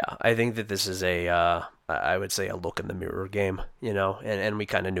 Yeah, I think that this is I would say a look in the mirror game, and we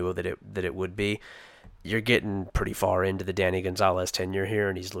kind of knew that it would be. You're getting pretty far into the Danny Gonzalez tenure here,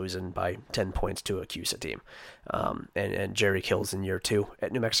 and he's losing by 10 points to a CUSA team. And Jerry Kill's in year 2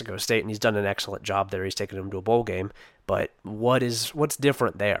 at New Mexico State, and he's done an excellent job there. He's taken them to a bowl game. But what's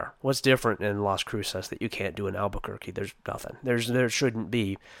different there? What's different in Las Cruces that you can't do in Albuquerque? There's nothing. There shouldn't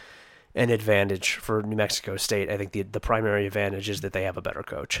be an advantage for New Mexico State. I think the primary advantage is that they have a better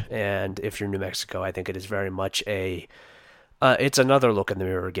coach. And if you're New Mexico, I think it is very much it's another look in the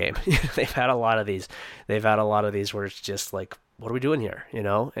mirror game. They've had a lot of these. They've had a lot of these where it's just like, what are we doing here?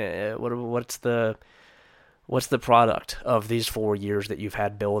 What's the product of these 4 years that you've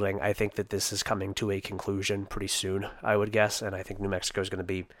had building? I think that this is coming to a conclusion pretty soon, I would guess. And I think New Mexico is going to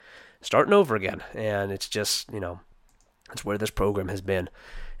be starting over again. And it's just, it's where this program has been.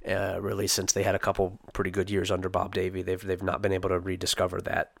 Really, since they had a couple pretty good years under Bob Davie, they've not been able to rediscover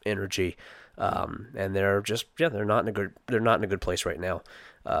that energy, and they're not in a good place right now,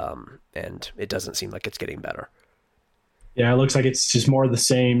 and it doesn't seem like it's getting better. Yeah, it looks like it's just more of the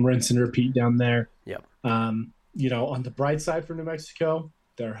same, rinse and repeat down there. Yep. On the bright side for New Mexico,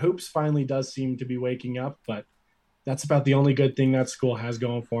 their hoops finally does seem to be waking up, but that's about the only good thing that school has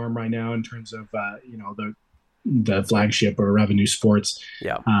going for them right now in terms of the flagship or revenue sports.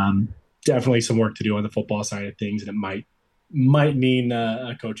 Yeah. Definitely some work to do on the football side of things, and it might mean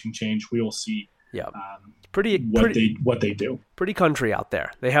a coaching change. We will see. Yeah. What they do. Pretty country out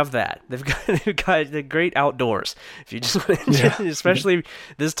there. They have that. They've got the great outdoors. If you just, especially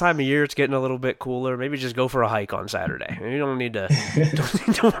this time of year, it's getting a little bit cooler. Maybe just go for a hike on Saturday. You don't need to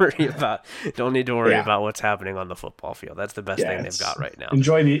worry about what's happening on the football field. That's the best thing they've got right now.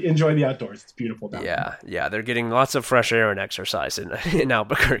 Enjoy the outdoors. It's beautiful down there. Yeah. They're getting lots of fresh air and exercise in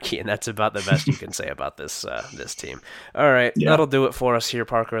Albuquerque, and that's about the best you can say about this team. All right, that'll do it for us here,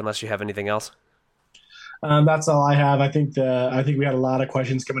 Parker. Unless you have anything else. That's all I have. I think we had a lot of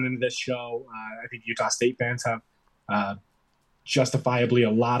questions coming into this show. I think Utah State fans have uh, justifiably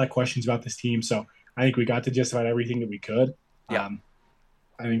a lot of questions about this team. So I think we got to just about everything that we could. Yeah.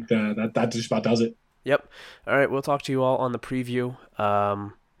 I think that just about does it. Yep. All right. We'll talk to you all on the preview.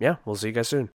 Yeah, we'll see you guys soon.